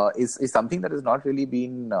is something that has not really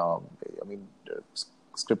been.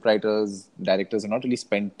 Scriptwriters, directors have not really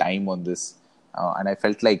spent time on this. And I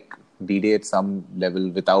felt like D-Day at some level,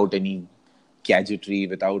 without any gadgetry,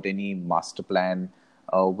 without any master plan,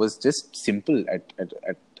 was just simple at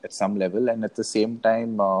some level, and at the same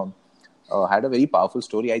time had a very powerful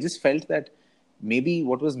story. I just felt that maybe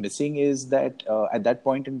what was missing is that at that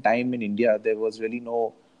point in time in India, there was really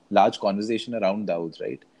no large conversation around Dawood,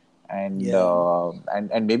 right? And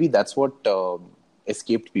and maybe that's what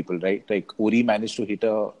escaped people, right? Like Uri managed to hit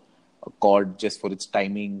a chord just for its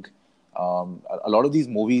timing. A lot of these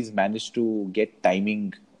movies managed to get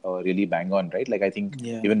timing really bang on, right? Like I think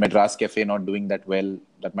even Madras Cafe not doing that well,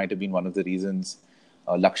 that might have been one of the reasons.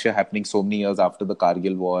 Lakshya happening so many years after the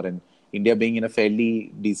Kargil war and India being in a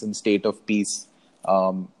fairly decent state of peace.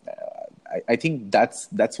 I think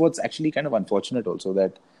that's what's actually kind of unfortunate also,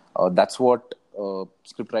 that that's what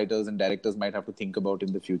scriptwriters and directors might have to think about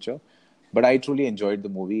in the future. But I truly enjoyed the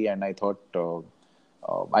movie, and I thought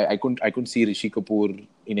I couldn't see Rishi Kapoor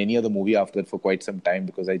in any other movie after that for quite some time,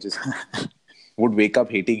 because I just would wake up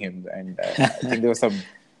hating him. And I think there were some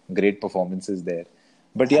great performances there.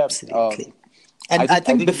 But yeah, absolutely. And I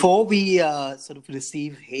think before we sort of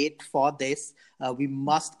receive hate for this, we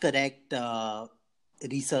must correct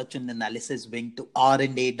research and analysis wing to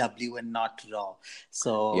R&AW and not RAW.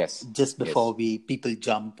 So just before people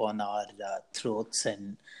jump on our throats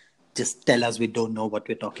and just tell us we don't know what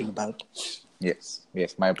we're talking about. Yes,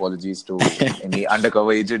 yes. My apologies to any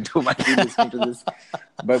undercover agent who might be listening to this,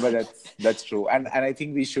 but that's true, and I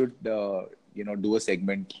think we should do a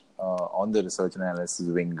segment on the research and analysis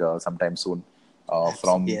wing sometime soon Absolutely.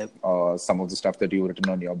 from Yeah. some of the stuff that you've written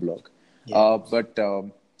on your blog. Yeah. But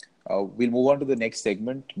we'll move on to the next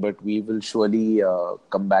segment, but we will surely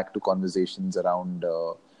come back to conversations around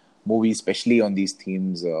movies, especially on these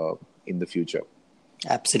themes in the future.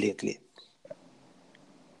 Absolutely.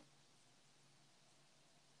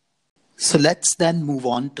 So let's then move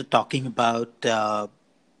on to talking about,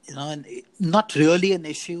 not really an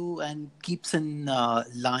issue and keeps in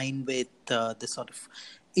line with the sort of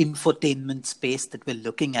infotainment space that we're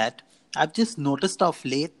looking at. I've just noticed of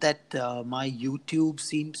late that my YouTube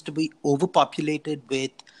seems to be overpopulated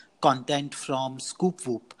with content from Scoop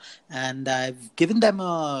Whoop, and I've given them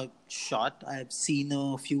a shot. I've seen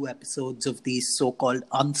a few episodes of these so-called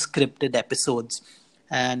unscripted episodes,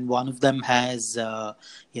 and one of them has every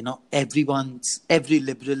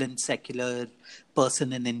liberal and secular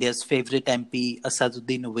person in India's favorite MP,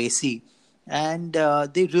 Asaduddin Owaisi, and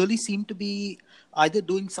they really seem to be either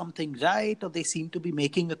doing something right or they seem to be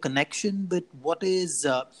making a connection. But what I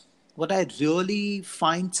really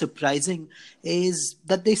find surprising is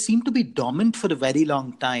that they seem to be dormant for a very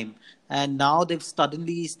long time, and now they've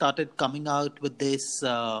suddenly started coming out with this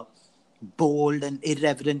bold and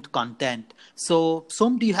irreverent content. So,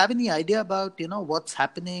 Som, do you have any idea about what's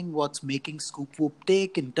happening, what's making Scoop Whoop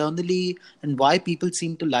take internally, and why people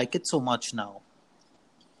seem to like it so much now?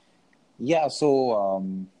 Yeah, so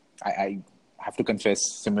I have to confess,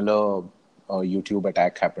 similar YouTube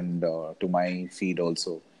attack happened to my feed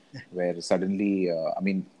also, where suddenly,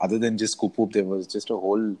 other than just Scoop Whoop, there was just a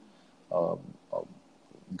whole uh, uh,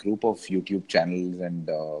 group of YouTube channels and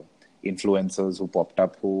influencers who popped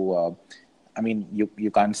up who,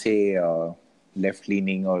 you can't say left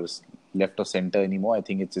leaning or left or center anymore. I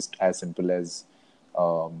think it's just as simple as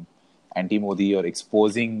um, anti Modi or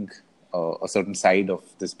exposing a certain side of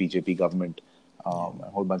this BJP government. Yeah. A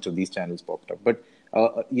whole bunch of these channels popped up. But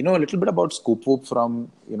a little bit about Scoop Whoop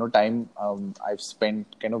from time I've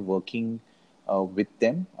spent kind of working with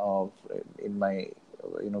them in my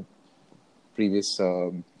previous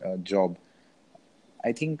job.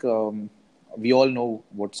 I think we all know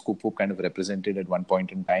what Scoop Whoop kind of represented at one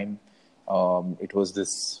point in time. It was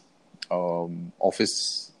this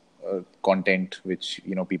office content which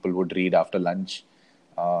people would read after lunch.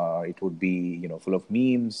 It would be full of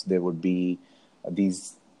memes. There would be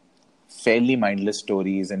these fairly mindless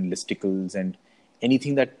stories and listicles and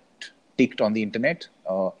anything that ticked on the internet,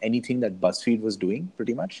 anything that BuzzFeed was doing,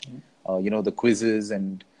 pretty much. The quizzes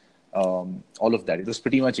and all of that. It was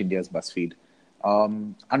pretty much India's BuzzFeed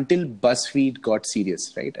until BuzzFeed got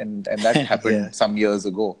serious, right? And that Yeah. happened some years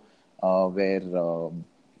ago, where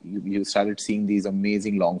you started seeing these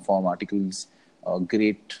amazing long form articles,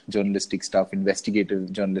 great journalistic stuff,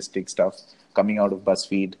 investigative journalistic stuff coming out of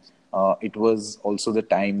BuzzFeed. It was also the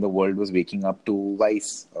time the world was waking up to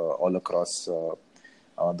Vice all across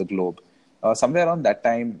the globe. Somewhere around that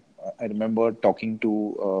time, I remember talking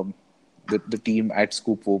to the team at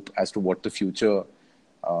Scoop Whoop as to what the future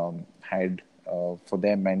had for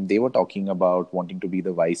them, and they were talking about wanting to be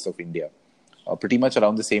the Vice of India. Pretty much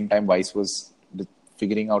around the same time, Vice was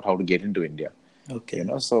figuring out how to get into India. Okay.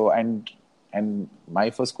 So and my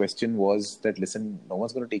first question was that, listen, no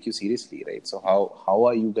one's going to take you seriously, right? So how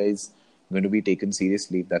are you guys going to be taken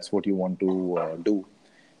seriously if that's what you want to do?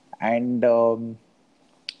 And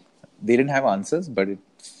they didn't have answers, but it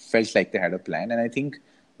felt like they had a plan. And I think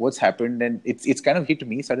what's happened, and it's kind of hit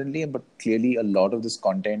me suddenly, but clearly a lot of this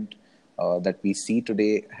content that we see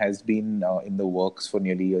today has been in the works for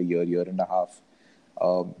nearly a year and a half.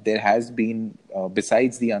 There has been,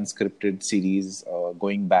 besides the unscripted series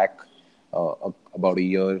going back about a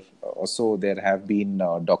year or so, there have been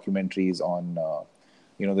documentaries on,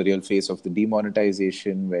 the real face of the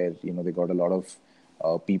demonetization, where, they got a lot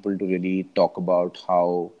of people to really talk about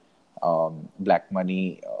how black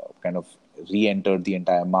money kind of re-entered the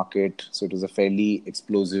entire market. So it was a fairly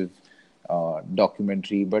explosive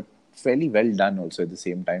documentary, but fairly well done also at the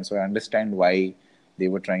same time. So I understand why they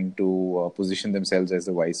were trying to position themselves as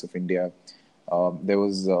the Vice of India. There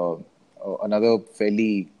was another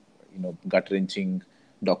fairly, gut-wrenching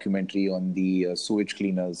documentary on the sewage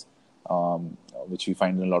cleaners, which we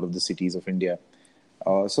find in a lot of the cities of India.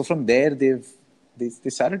 So from there, they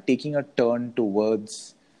started taking a turn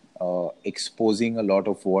towards exposing a lot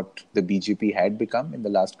of what the BJP had become in the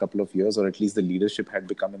last couple of years, or at least the leadership had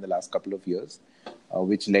become in the last couple of years,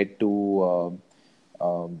 which led to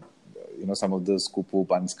some of the Scoop Whoop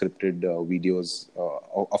unscripted videos,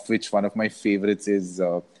 of which one of my favorites is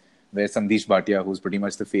where Sandesh Bhatia, who's pretty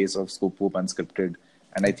much the face of Scoop Whoop Unscripted,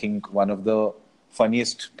 and I think one of the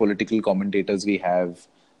funniest political commentators we have,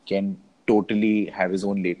 can totally have his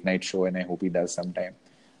own late night show, and I hope he does sometime.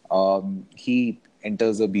 He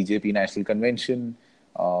enters a BJP national convention,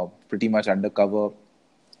 pretty much undercover,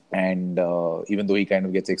 and even though he kind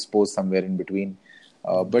of gets exposed somewhere in between,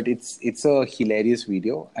 but it's a hilarious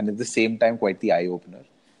video, and at the same time quite the eye opener.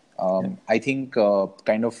 I think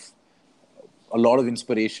kind of a lot of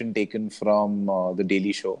inspiration taken from the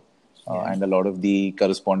Daily Show, and a lot of the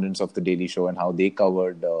correspondents of the Daily Show and how they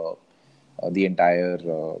covered the entire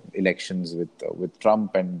elections with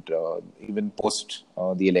Trump, and even post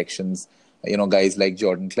the elections, guys like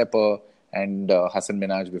Jordan Klepper and Hassan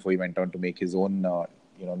Minhaj before he went on to make his own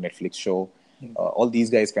Netflix show. All these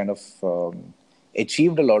guys kind of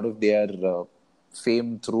achieved a lot of their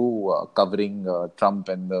fame through covering Trump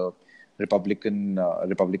and the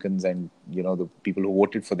Republicans, and the people who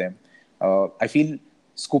voted for them. I feel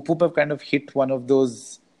Scoop Whoop have kind of hit one of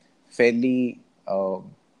those fairly well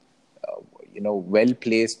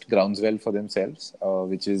placed groundswell for themselves,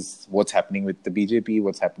 which is what's happening with the BJP,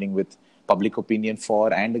 what's happening with public opinion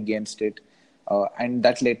for and against it, and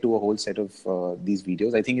that led to a whole set of these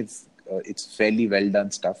videos. I think it's fairly well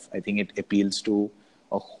done stuff. I think it appeals to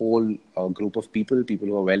a whole group of people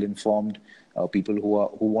who are well informed, people who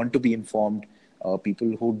want to be informed,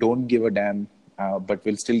 people who don't give a damn, but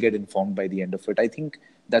will still get informed by the end of it. I think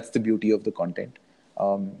that's the beauty of the content.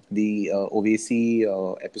 The Owaisi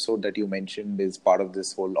episode that you mentioned is part of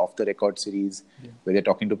this whole off the record series, where they're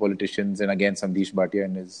talking to politicians, and again Sandesh Bhatia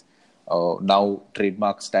in his now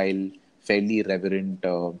trademark style, fairly reverent,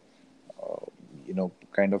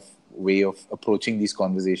 kind of way of approaching these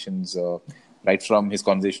conversations. Right from his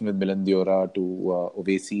conversation with Milan Deora to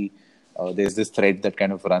Owaisi, there's this thread that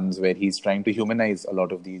kind of runs where he's trying to humanize a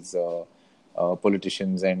lot of these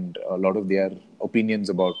politicians and a lot of their opinions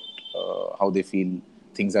about how they feel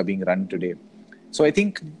things are being run today. So I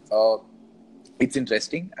think it's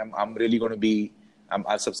interesting. I'm really going to be.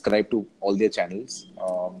 I'll subscribe to all their channels,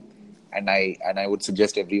 and I would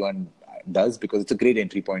suggest everyone does, because it's a great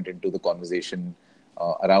entry point into the conversation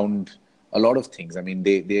around a lot of things. I mean,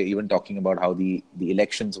 they're even talking about how the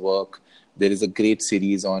elections work. There is a great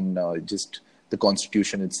series on just the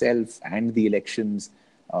constitution itself and the elections,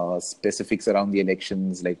 specifics around the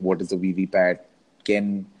elections, like what is the VVPAT,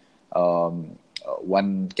 can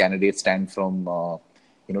one candidate stand from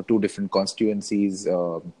two different constituencies,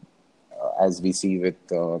 as we see with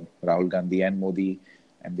Rahul Gandhi and Modi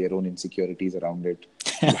and their own insecurities around it.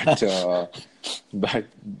 But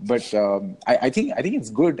I think it's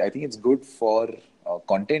good. I think it's good for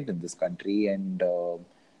content in this country, and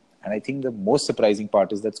I think the most surprising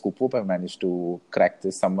part is that Scoop Whoop have managed to crack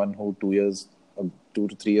this. Someone who 2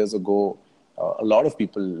 to 3 years ago, a lot of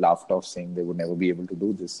people laughed off, saying they would never be able to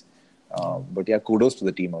do this. But yeah, kudos to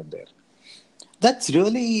the team out there. That's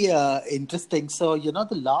really interesting. So,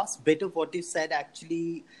 the last bit of what you said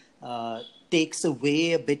actually takes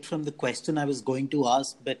away a bit from the question I was going to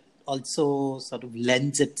ask, but also sort of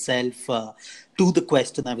lends itself to the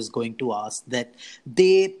question I was going to ask. That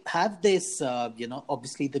they have this,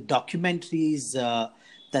 obviously the documentaries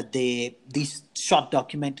these short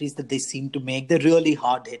documentaries that they seem to make, they're really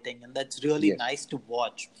hard hitting, and that's really nice to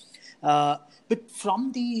watch. But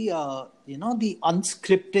from the the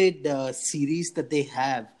unscripted series that they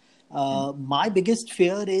have, my biggest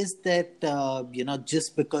fear is that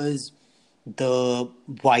just because the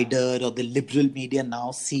wider or the liberal media now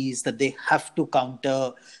sees that they have to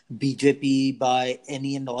counter BJP by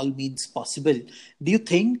any and all means possible, do you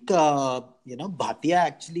think Bhatia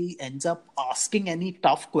actually ends up asking any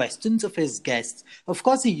tough questions of his guests? Of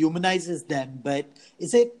course, he humanizes them, but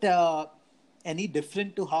is it any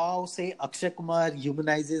different to how, say, Akshay Kumar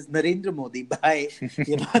humanizes Narendra Modi by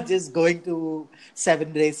just going to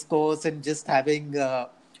 7 race course and just having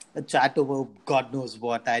a chat over God knows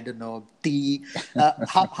what, I don't know, tea?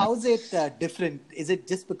 How is it different? Is it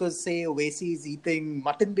just because, say, Owaisi is eating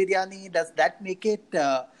mutton biryani? Does that make it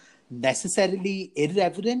necessarily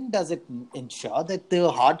irreverent? Does it ensure that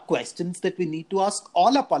the hard questions that we need to ask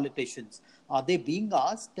all our politicians, are they being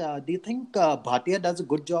asked? Do you think Bhatia does a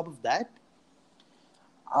good job of that?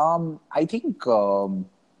 I think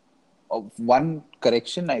one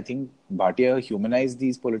correction. I think Bhatia humanized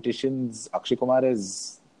these politicians. Akshay Kumar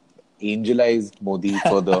has angelized Modi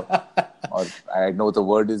further, or I don't know what the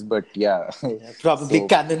word is, but probably so,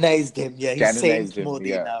 canonized him. Yeah, he's canonized Saint him.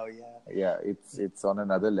 Modi now. Yeah, it's on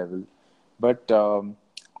another level. But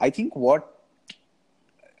I think what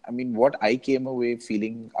I came away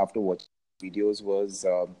feeling after watching videos was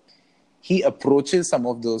he approaches some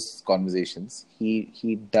of those conversations.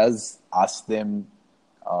 He does ask them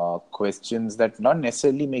questions that not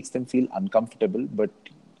necessarily makes them feel uncomfortable, but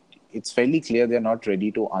it's fairly clear they're not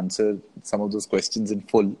ready to answer some of those questions in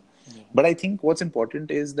full. Yeah. But I think what's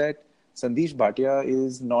important is that Sandesh Bhatia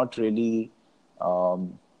is not really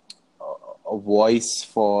um, a voice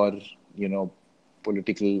for, you know,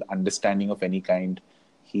 political understanding of any kind.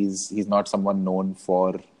 He's not someone known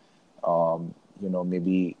for you know,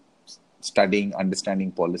 maybe studying,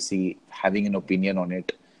 understanding policy, having an opinion on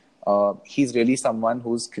it. He's really someone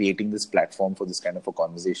who's creating this platform for this kind of a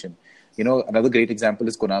conversation. You know, another great example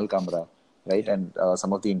is Kunal Kamra, right? Yeah. And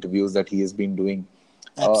some of the interviews that he has been doing.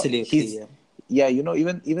 Absolutely. He's Yeah. Yeah, you know,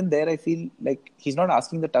 even there, I feel like he's not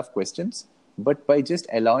asking the tough questions, but by just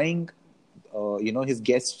allowing you know, his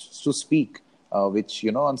guests to speak, which,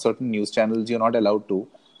 you know, on certain news channels you're not allowed to.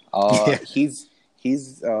 Yeah. He's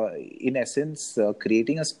in essence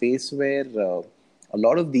creating a space where a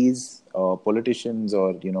lot of these politicians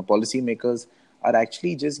or, you know, policymakers are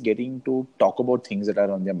actually just getting to talk about things that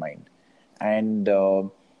are on their mind. And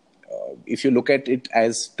if you look at it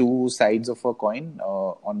as two sides of a coin,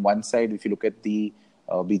 on one side, if you look at the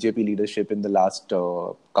BJP leadership in the last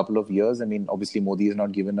couple of years, I mean, obviously Modi has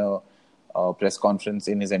not given a press conference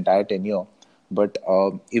in his entire tenure, but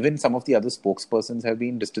even some of the other spokespersons have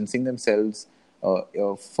been distancing themselves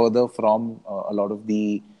further from a lot of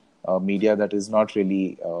the media that is not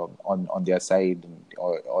really on their side,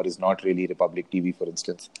 or is not really Republic TV, for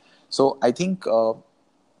instance. So I think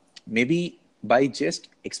maybe by just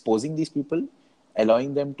exposing these people,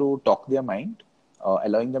 allowing them to talk their mind,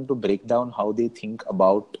 allowing them to break down how they think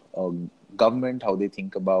about government, how they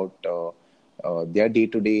think about their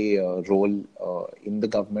day-to-day role in the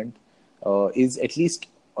government, is at least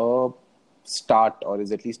a start, or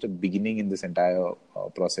is at least a beginning in this entire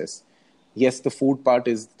process. Yes, the food part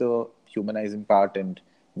is the humanizing part, and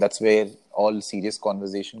that's where all serious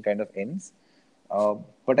conversation kind of ends.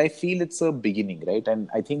 But I feel it's a beginning, right? And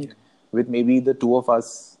I think with maybe the two of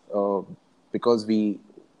us, because we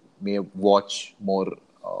may watch more,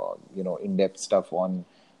 you know, in-depth stuff on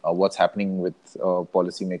what's happening with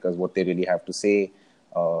policymakers, what they really have to say.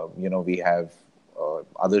 You know, we have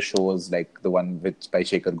other shows like the one by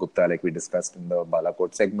Shekhar Gupta, like we discussed in the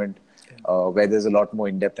Balakot segment, where there's a lot more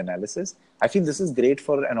in-depth analysis. I feel this is great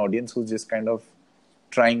for an audience who's just kind of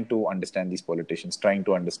trying to understand these politicians, trying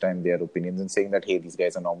to understand their opinions, and saying that, hey, these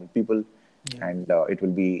guys are normal people, Yeah. and it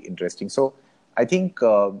will be interesting. So I think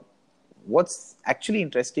what's actually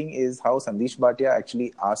interesting is how Sandesh Bhatia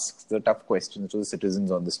actually asks the tough questions to the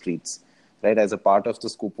citizens on the streets, right? As a part of the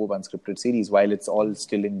Scoop Up Unscripted series, while it's all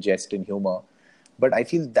still in jest and humor. But I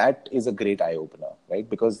feel that is a great eye opener, right?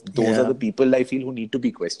 Because those are Yeah. the people I feel who need to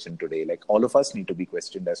be questioned today. Like all of us need to be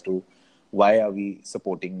questioned as to why are we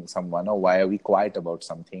supporting someone, or why are we quiet about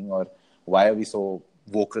something, or why are we so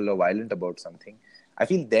vocal or violent about something. I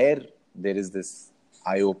feel there is this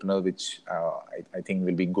eye opener which I think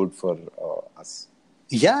will be good for us.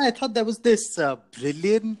 Yeah, I thought there was this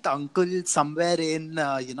brilliant uncle somewhere in,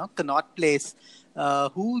 Connaught Place,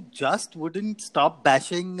 who just wouldn't stop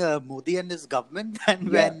bashing Modi and his government.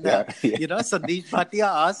 And Yeah, when, yeah, yeah. Sandeep Bhatia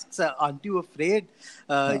asks, aren't you afraid?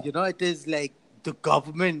 It is like the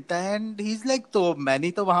government. And he's like, तो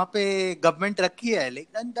मैंने तो वहाँ पे government रखी है. Like,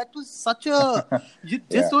 and that was such a, you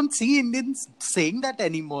Yeah. just don't see Indians saying that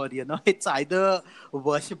anymore. It's either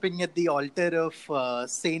worshipping at the altar of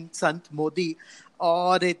Saint Sant Modi,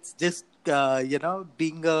 or it's just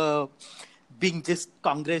being just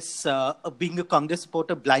Congress, being a Congress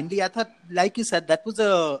supporter blindly. I thought, like you said, that was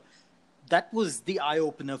the eye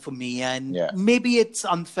opener for me. And Yeah. maybe it's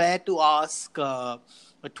unfair to ask a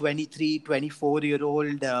 23,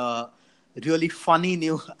 24-year-old really funny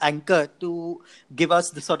new anchor to give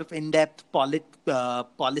us the sort of in-depth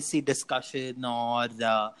policy discussion, or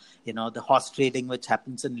the horse trading which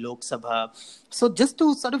happens in Lok Sabha. So just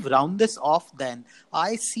to sort of round this off, then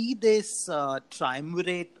I see this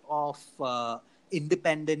triumvirate of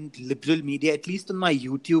independent liberal media, at least on my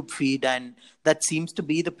YouTube feed, and that seems to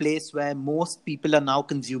be the place where most people are now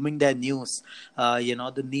consuming their news.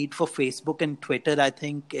 The need for Facebook and Twitter, I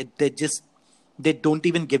think they don't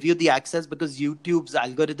even give you the access, because YouTube's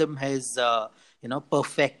algorithm has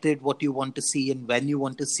perfected what you want to see and when you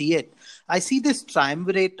want to see it. I see this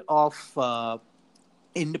triumvirate of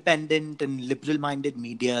independent and liberal minded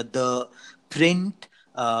media, the print,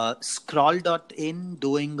 scroll.in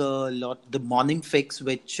doing a lot, the morning fix,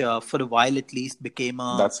 which for a while at least became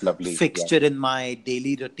a That's lovely. Yeah. fixture in my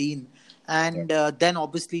daily routine. Yeah. And then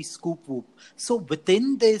obviously Scoop Whoop. So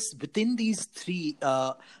within these three,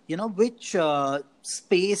 which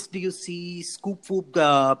space do you see Scoop Whoop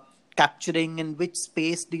capturing, and which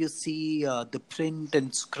space do you see the print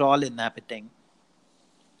and scroll inhabiting?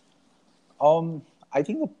 I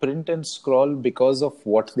think the print and scroll, because of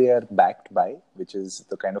what they are backed by, which is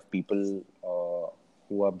the kind of people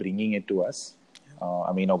who are bringing it to us.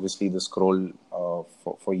 I mean, obviously, the scroll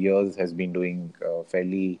for years has been doing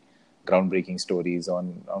fairly groundbreaking stories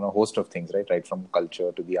on a host of things, right? Right from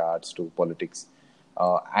culture to the arts to politics,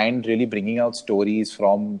 and really bringing out stories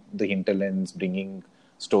from the hinterlands, bringing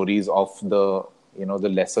stories of the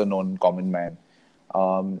lesser known common man.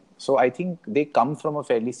 So I think they come from a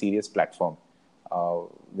fairly serious platform, uh,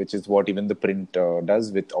 which is what even the print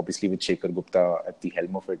does, with obviously with Shekhar Gupta at the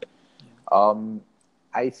helm of it. Um,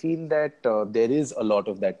 I feel that there is a lot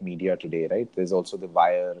of that media today, right? There's also the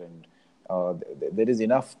Wire, and there is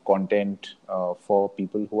enough content for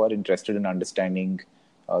people who are interested in understanding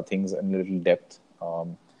things in a little depth.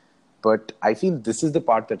 But I feel this is the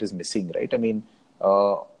part that is missing, right? I mean,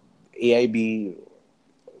 AIB,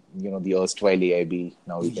 the erstwhile AIB,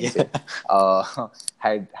 now we can Yeah.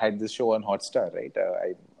 say, had this show on Hotstar, right?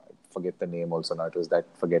 I forget the name also now. It was that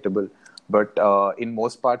forgettable. But in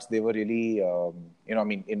most parts, they were really, I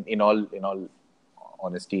mean, in all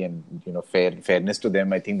honesty and fairness to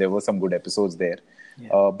them, I think there were some good episodes there.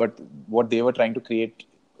 Yeah. But what they were trying to create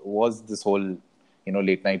was this whole,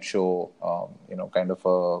 late night show, kind of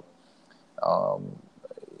um,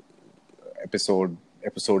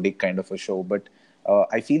 episodic kind of a show. But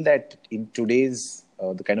I feel that in today's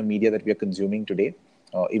the kind of media that we are consuming today,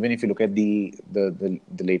 even if you look at the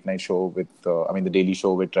late night show with the Daily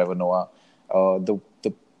Show with Trevor Noah, the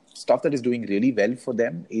stuff that is doing really well for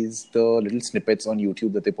them is the little snippets on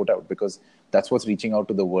YouTube that they put out, because that's what's reaching out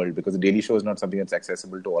to the world, because the Daily Show is not something that's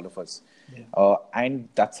accessible to all of us. Yeah. And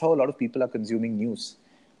that's how a lot of people are consuming news.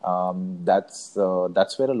 That's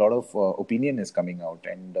where a lot of opinion is coming out.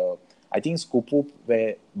 And I think Scoop Whoop,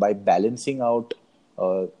 where by balancing out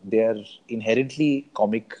their inherently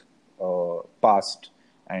comic past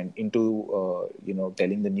and into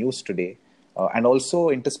telling the news today, and also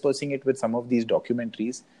interspersing it with some of these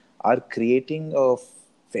documentaries, are creating a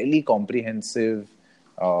fairly comprehensive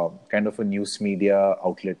kind of a news media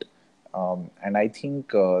outlet. And I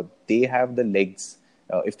think they have the legs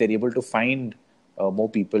if they're able to find more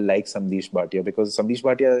people like Sandesh Bhatia, because Sandesh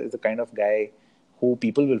Bhatia is the kind of guy who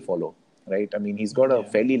people will follow, right? I mean, he's got a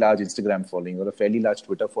fairly large Instagram following or a fairly large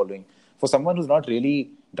Twitter following for someone who's not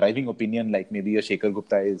really driving opinion like maybe a Shekhar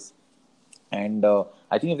Gupta is. And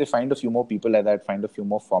I think if they find a few more people like that, find a few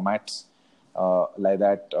more formats like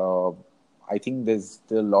that, I think there's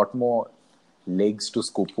a lot more legs to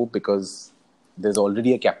Scoop Whoop, because there's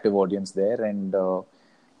already a captive audience there, and um,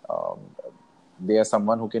 they are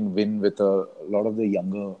someone who can win with a lot of the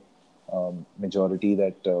younger majority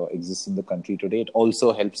that exists in the country today. It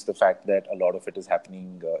also helps the fact that a lot of it is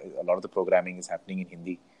happening, a lot of the programming is happening in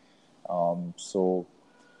Hindi. So,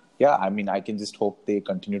 yeah, I mean, I can just hope they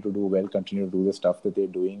continue to do well, continue to do the stuff that they're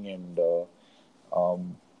doing, and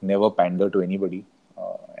never pander to anybody.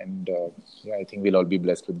 Yeah, I think we'll all be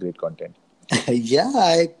blessed with great content. Yeah,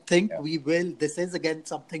 I think Yeah. we will. This is again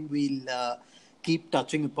something we'll keep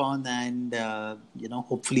touching upon, and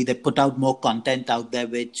hopefully they put out more content out there,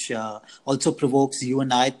 which also provokes you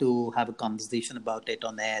and I to have a conversation about it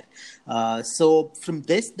on air. So from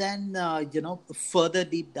this, then further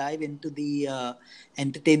deep dive into the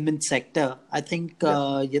entertainment sector. I think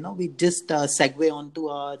we just segue onto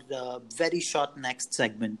our very short next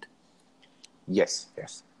segment. Yes,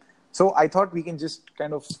 yes. So I thought we can just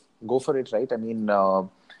kind of go for it, right? I mean,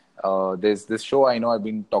 there's this show, I know I've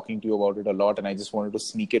been talking to you about it a lot, and I just wanted to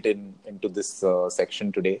sneak it into this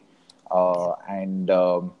section today. And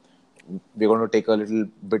we're going to take a little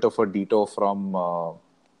bit of a detour from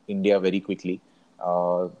India very quickly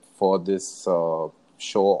for this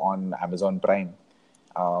show on Amazon Prime,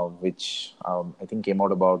 which I think came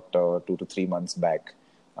out about 2 to 3 months back.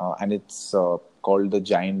 And it's called The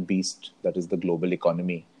Giant Beast, that is the global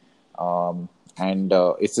economy. And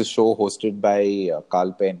it's a show hosted by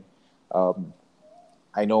Carl Penn.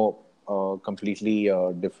 I know completely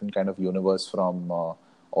different kind of universe from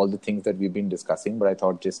all the things that we've been discussing, but I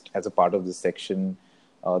thought just as a part of this section,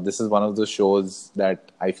 this is one of the shows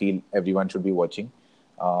that I feel everyone should be watching.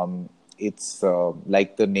 It's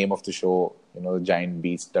like the name of the show, The Giant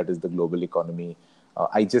Beast, that is the global economy.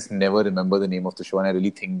 I just never remember the name of the show, and I really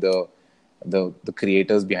think the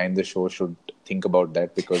creators behind the show should think about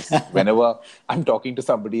that, because whenever I'm talking to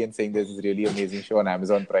somebody and saying there's this really amazing show on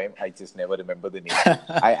Amazon Prime, I just never remember the name.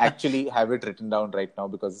 I actually have it written down right now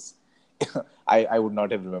because I would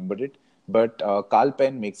not have remembered it. But Carl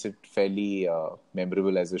Penn makes it fairly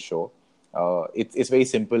memorable as a show. It's very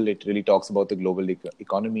simple. It really talks about the global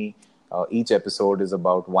economy. each episode is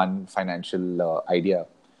about one financial idea,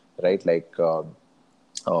 right? Like,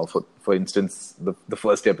 for instance, the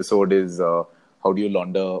first episode is how do you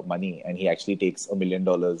launder money, and he actually takes $1 million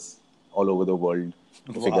all over the world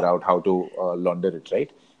to figure out how to launder it,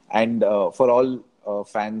 right? And for all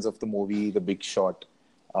fans of the movie The Big Short,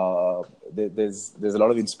 there's a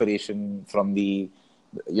lot of inspiration from the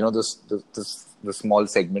the small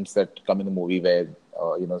segments that come in the movie where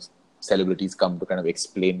celebrities come to kind of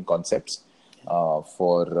explain concepts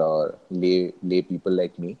for lay people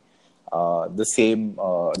like me. The same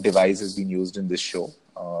device has been used in this show,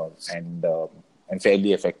 and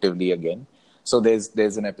fairly effectively again. So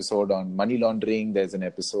there's an episode on money laundering. There's an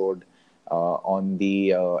episode on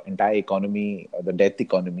the entire economy, the death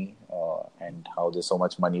economy, and how there's so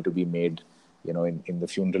much money to be made, in the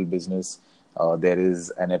funeral business. There is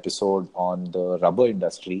an episode on the rubber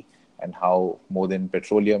industry and how more than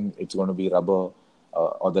petroleum, it's going to be rubber,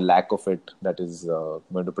 or the lack of it, that is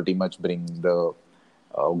going to pretty much bring the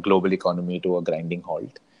global economy to a grinding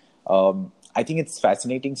halt. I think it's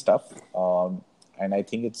fascinating stuff, and I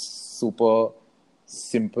think it's super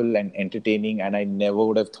simple and entertaining. And I never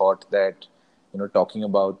would have thought that talking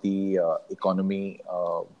about the economy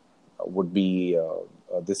would be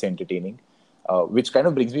this entertaining. Which kind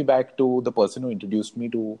of brings me back to the person who introduced me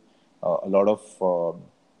to a lot of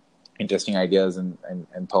interesting ideas and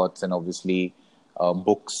thoughts, and obviously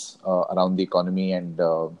books around the economy, and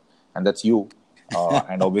that's you.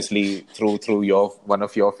 And obviously through one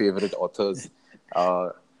of your favorite authors.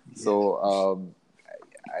 I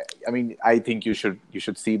think you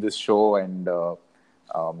should see this show, and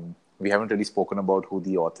we haven't really spoken about who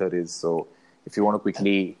the author is. So if you want to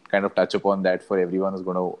quickly kind of touch upon that for everyone who's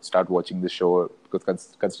going to start watching the show,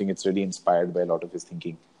 because considering it's really inspired by a lot of his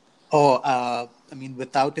thinking.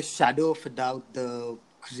 Without a shadow of a doubt, the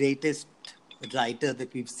greatest writer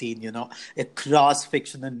that we've seen, across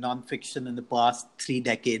fiction and non-fiction in the past 3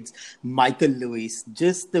 decades, Michael Lewis.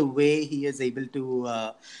 Just the way he is able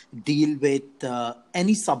to deal with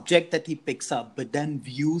any subject that he picks up, but then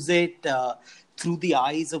views it through the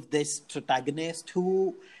eyes of this protagonist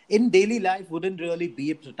who in daily life wouldn't really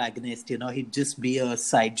be a protagonist. He'd just be a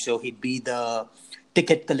sideshow. He'd be the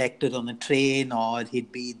ticket collector on a train, or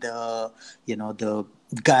he'd be the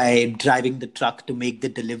guy driving the truck to make the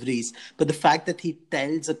deliveries. But the fact that he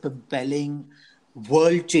tells a compelling,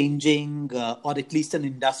 world-changing, or at least an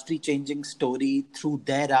industry-changing story through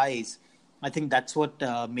their eyes, I think that's what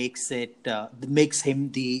makes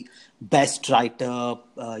him the best writer,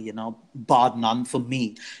 bar none for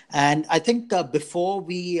me. And I think before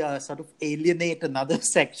we sort of alienate another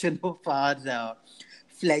section of our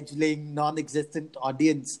fledgling, non-existent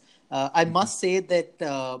audience, I must say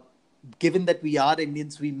that given that we are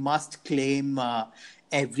Indians, we must claim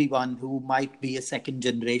everyone who might be a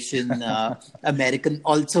second-generation American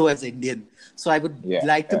also as Indian. So I would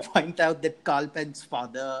like to point out that Carl Penn's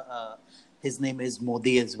father, his name is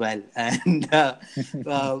Modi as well, and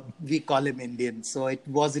we call him Indian. So it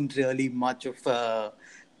wasn't really much of a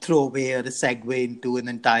throwaway or a segue into an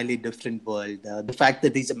entirely different world. The fact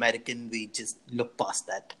that he's American, we just look past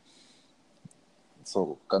that.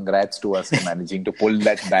 So congrats to us for managing to pull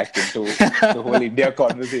that back into the whole India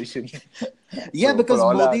conversation. Yeah, because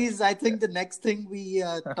Modi is, I think, the next thing we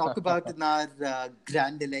talk about in our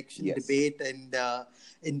grand election debate and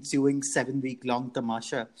ensuing 7-week-long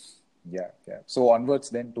tamasha. Yeah. So onwards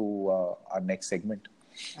then to our next segment.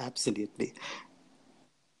 Absolutely.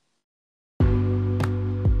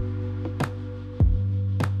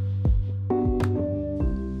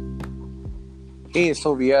 Okay,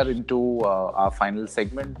 so we are into our final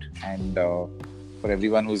segment, and for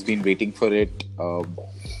everyone who's been waiting for it,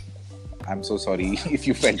 I'm so sorry if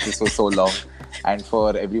you felt this was so long. And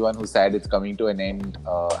for everyone who's sad it's coming to an end,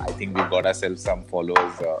 I think we've got ourselves some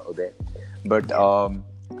followers there. But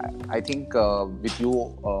I think with you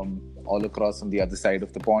all across on the other side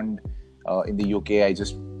of the pond in the UK, I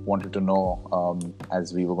just wanted to know,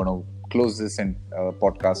 as we were going to close this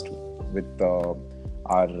podcast with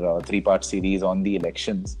our 3-part series on the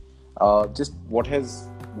elections, just what has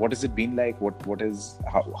it been like?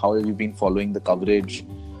 How have you been following the coverage?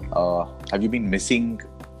 Have you been missing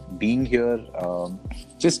being here?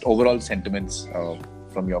 Just overall sentiments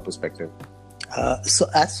from your perspective. So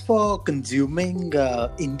as for consuming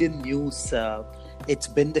Indian news, it's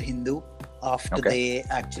been the Hindu after they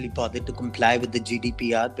actually bothered to comply with the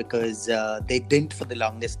GDPR, because they didn't for the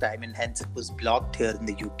longest time, and hence it was blocked here in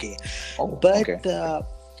the UK.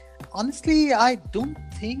 Honestly, I don't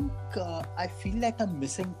think I feel like I'm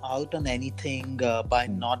missing out on anything by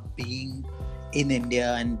not being in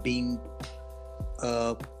India and being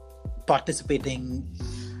participating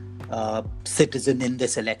citizen in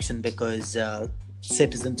this election, because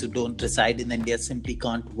citizens who don't reside in India simply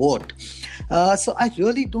can't vote. So I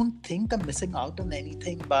really don't think I'm missing out on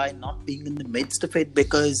anything by not being in the midst of it,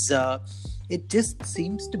 because it just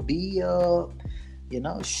seems to be a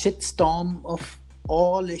shitstorm of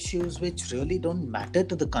all issues which really don't matter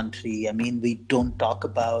to the country. I mean, we don't talk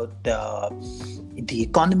about the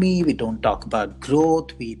economy, we don't talk about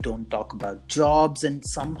growth, we don't talk about jobs, and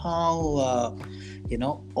somehow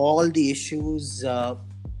all the issues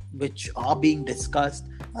which are being discussed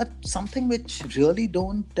are something which really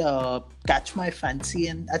don't catch my fancy.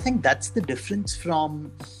 And I think that's the difference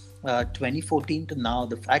from 2014 to now.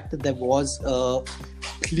 The fact that there was a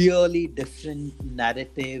clearly different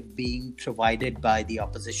narrative being provided by the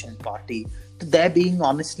opposition party to there being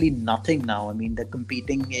honestly nothing now. I mean, they're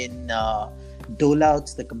competing in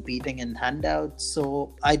dole-outs, they're competing in handouts.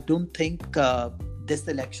 So I don't think this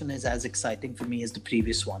election is as exciting for me as the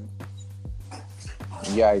previous one.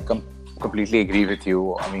 Yeah, I completely agree with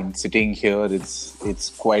you. I mean, sitting here,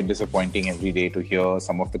 it's quite disappointing every day to hear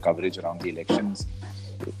some of the coverage around the elections.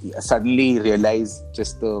 Suddenly realize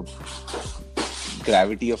just the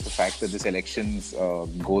gravity of the fact that this elections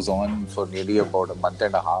goes on for nearly about a month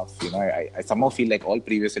and a half. I somehow feel like all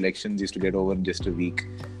previous elections used to get over in just a week,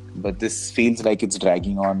 but this feels like it's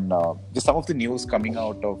dragging on. Just some of the news coming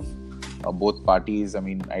out of both parties. I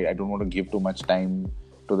mean, I don't want to give too much time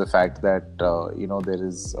to the fact that there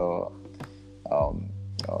is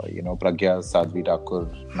Pragya Sadhvi Thakur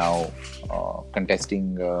now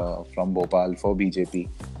contesting from Bhopal for BJP.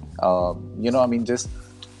 I mean, just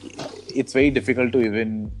it's very difficult to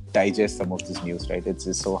even digest some of this news, right? It's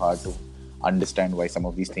just so hard to understand why some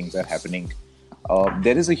of these things are happening.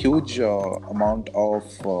 There is a huge amount of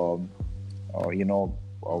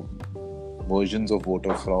versions of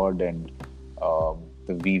voter fraud and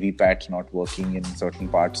the VVPAT not working in certain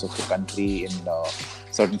parts of the country in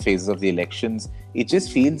certain phases of the elections. It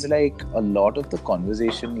just feels like a lot of the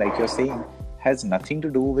conversation, like you're saying, has nothing to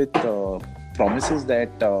do with promises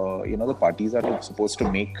that the parties are supposed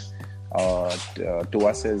to make to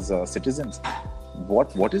us as citizens.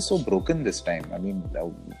 What is so broken this time? I mean,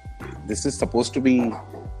 this is supposed to be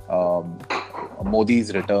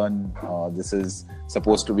Modi's return. This is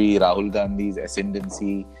supposed to be Rahul Gandhi's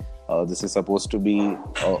ascendancy. This is supposed to be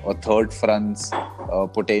a third front's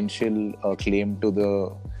potential claim to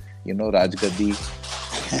the Rajgadi.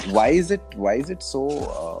 Why is it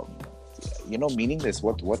so meaningless?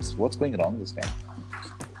 What's going wrong this time?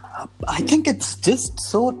 I think it's just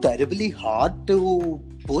so terribly hard to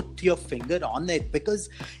put your finger on it, because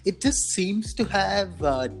it just seems to have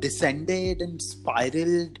descended and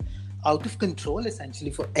spiraled out of control,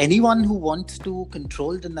 essentially. For anyone who wants to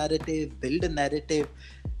control the narrative, build a narrative,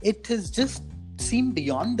 it has just seemed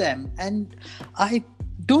beyond them. And I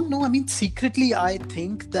don't know, I mean, secretly I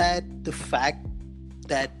think that the fact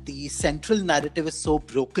that the central narrative is so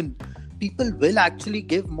broken, people will actually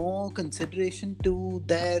give more consideration to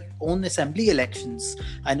their own assembly elections.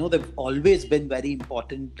 I know they've always been very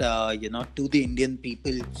important, to the Indian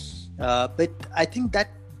people. But I think that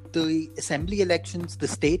the assembly elections, the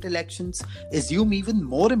state elections, assume even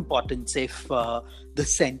more importance if the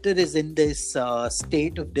center is in this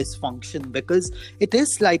state of dysfunction, because it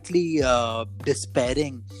is slightly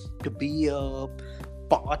despairing to be a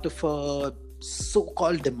part of a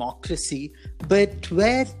so-called democracy, but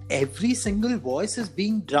where every single voice is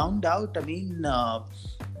being drowned out. I mean,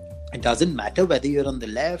 it doesn't matter whether you're on the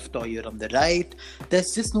left or you're on the right.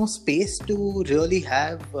 There's just no space to really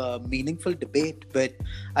have meaningful debate. But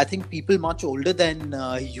I think people much older than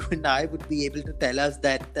you and I would be able to tell us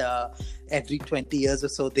that every 20 years or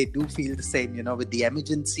so, they do feel the same, with the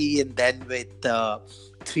emergency and then with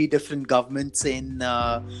 3 different governments in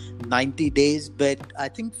 90 days. But I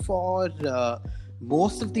think for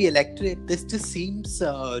most of the electorate, this just seems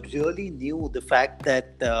really new. The fact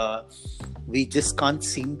that we just can't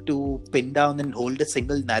seem to pin down and hold a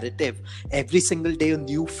single narrative. Every single day a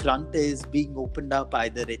new front is being opened up.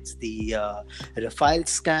 Either it's the Rafale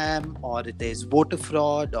scam, or it is voter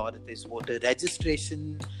fraud, or it is voter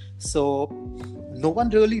registration. So no one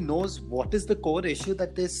really knows what is the core issue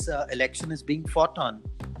that this election is being fought on.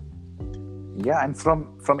 Yeah, and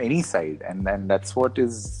from any side, and that's what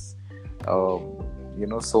is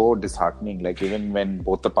so disheartening. Like, even when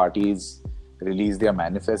both the parties released their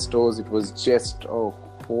manifestos, it was just a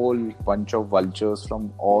whole bunch of vultures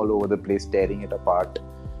from all over the place tearing it apart.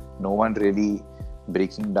 No one really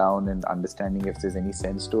breaking down and understanding if there's any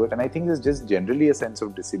sense to it. And I think there's just generally a sense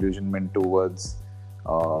of disillusionment towards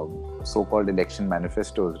so-called election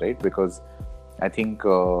manifestos, right? Because I think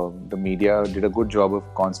the media did a good job of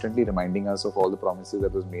constantly reminding us of all the promises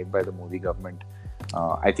that was made by the Modi government.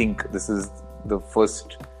 I think this is the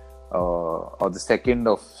first or the second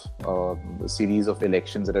of the series of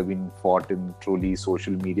elections that have been fought in truly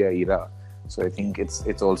social media era. So I think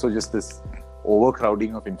it's also just this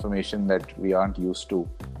overcrowding of information that we aren't used to,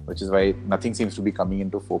 which is why nothing seems to be coming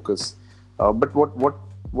into focus. But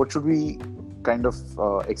what should we kind of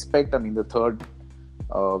expect? I mean, the third.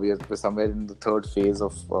 We're somewhere in the third phase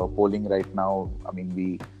of polling right now. I mean,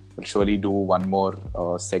 we will surely do one more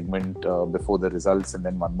segment before the results and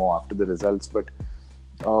then one more after the results. But,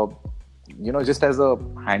 just as a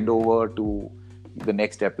handover to the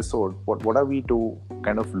next episode, what are we to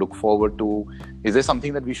kind of look forward to? Is there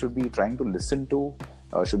something that we should be trying to listen to?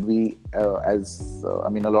 Should we, a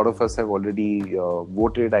lot of us have already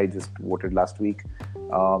voted. I just voted last week.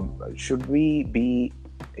 Should we be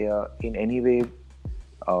in any way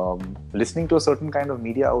listening to a certain kind of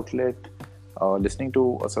media outlet, listening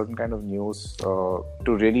to a certain kind of news to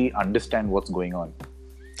really understand what's going on?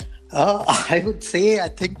 I would say, I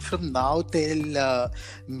think from now till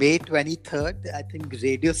May 23rd, I think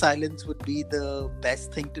radio silence would be the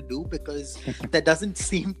best thing to do, because there doesn't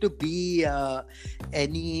seem to be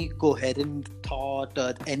any coherent thought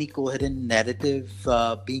or any coherent narrative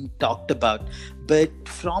being talked about. But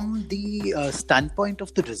from the standpoint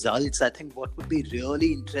of the results, I think what would be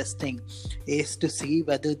really interesting is to see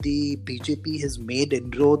whether the BJP has made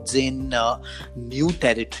inroads in new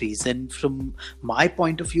territories. And from my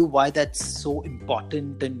point of view, why that's so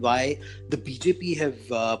important and why the BJP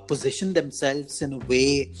have positioned themselves in a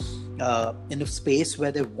way, in a space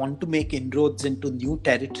where they want to make inroads into new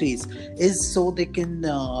territories, is so they can,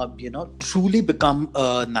 truly become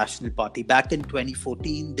a national party. Back in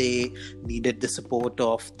 2014, they needed the support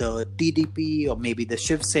of the TDP or maybe the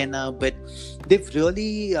Shiv Sena, but they've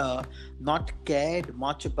really not cared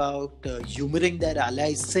much about humoring their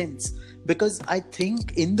allies since, because I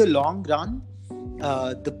think in the long run,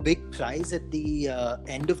 the big prize at the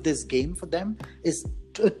end of this game for them is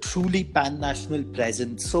a truly pan-national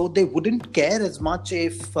presence. So they wouldn't care as much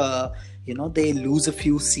if they lose a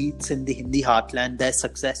few seats in the Hindi heartland. Their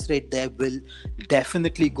success rate there will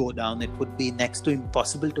definitely go down. It would be next to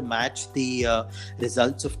impossible to match the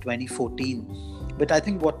results of 2014. But I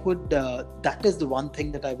think that is the one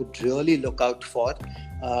thing that I would really look out for.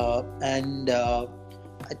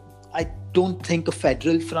 I don't think a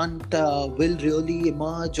federal front will really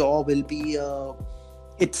emerge or will be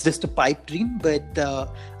it's just a pipe dream, but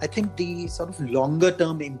I think the sort of longer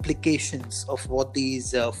term implications of what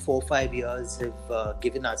these 4-5 years have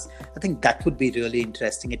given us, I think that would be really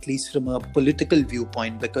interesting, at least from a political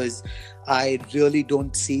viewpoint, because I really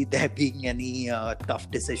don't see there being any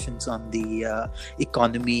tough decisions on the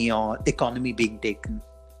economy being taken.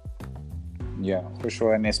 Yeah, for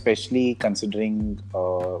sure. And especially considering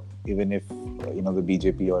even if the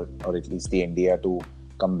BJP or at least the NDA to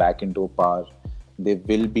come back into power, there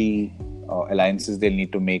will be alliances they'll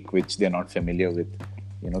need to make which they're not familiar with,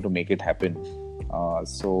 to make it happen. What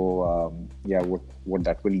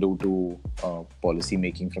that will do to policy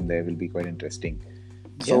making from there will be quite interesting.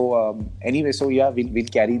 Yeah. So we'll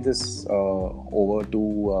carry this over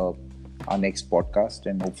to our next podcast,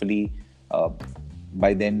 and hopefully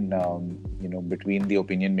by then, between the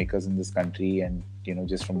opinion makers in this country and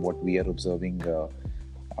just from what we are observing,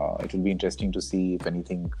 it will be interesting to see if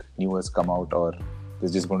anything new has come out, or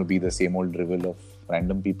there's just going to be the same old drivel of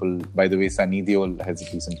random people. By the way, Sunny Deol has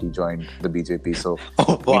recently joined the BJP, so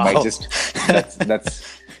we might just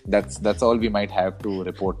that's all we might have to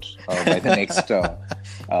report by the next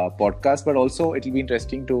podcast. But also, it'll be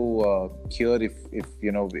interesting to hear if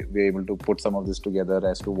we're able to put some of this together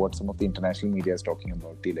as to what some of the international media is talking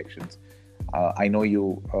about the elections. I know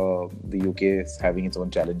the UK is having its own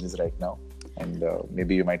challenges right now, and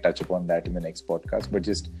maybe you might touch upon that in the next podcast. But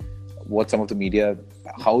just what some of the media,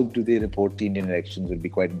 how do they report the Indian elections, will be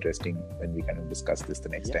quite interesting when we kind of discuss this the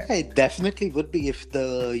next time. It definitely would be if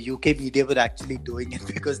the UK media were actually doing it,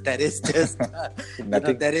 because there is just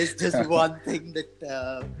there is just one thing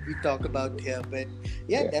that we talk about here. But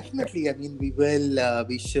definitely. I mean,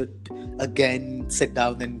 we should again sit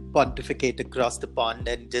down and pontificate across the pond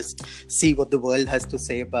and just see what the world has to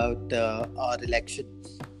say about our election.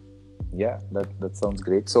 Yeah, that sounds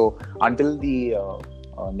great. So until the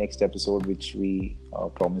next episode, which we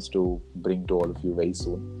promise to bring to all of you very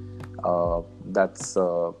soon, that's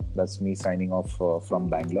me signing off from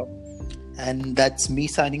Bangalore, and that's me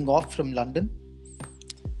signing off from London.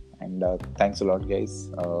 And thanks a lot,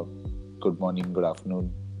 guys. Good morning, good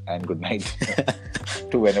afternoon, and good night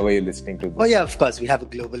to whenever you're listening to this. Oh yeah, of course, we have a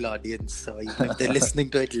global audience, so even if they're listening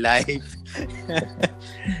to it live.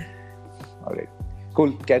 All right.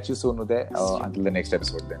 Cool. Catch you soon, Uday. Until the next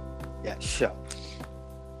episode then. Yeah, sure.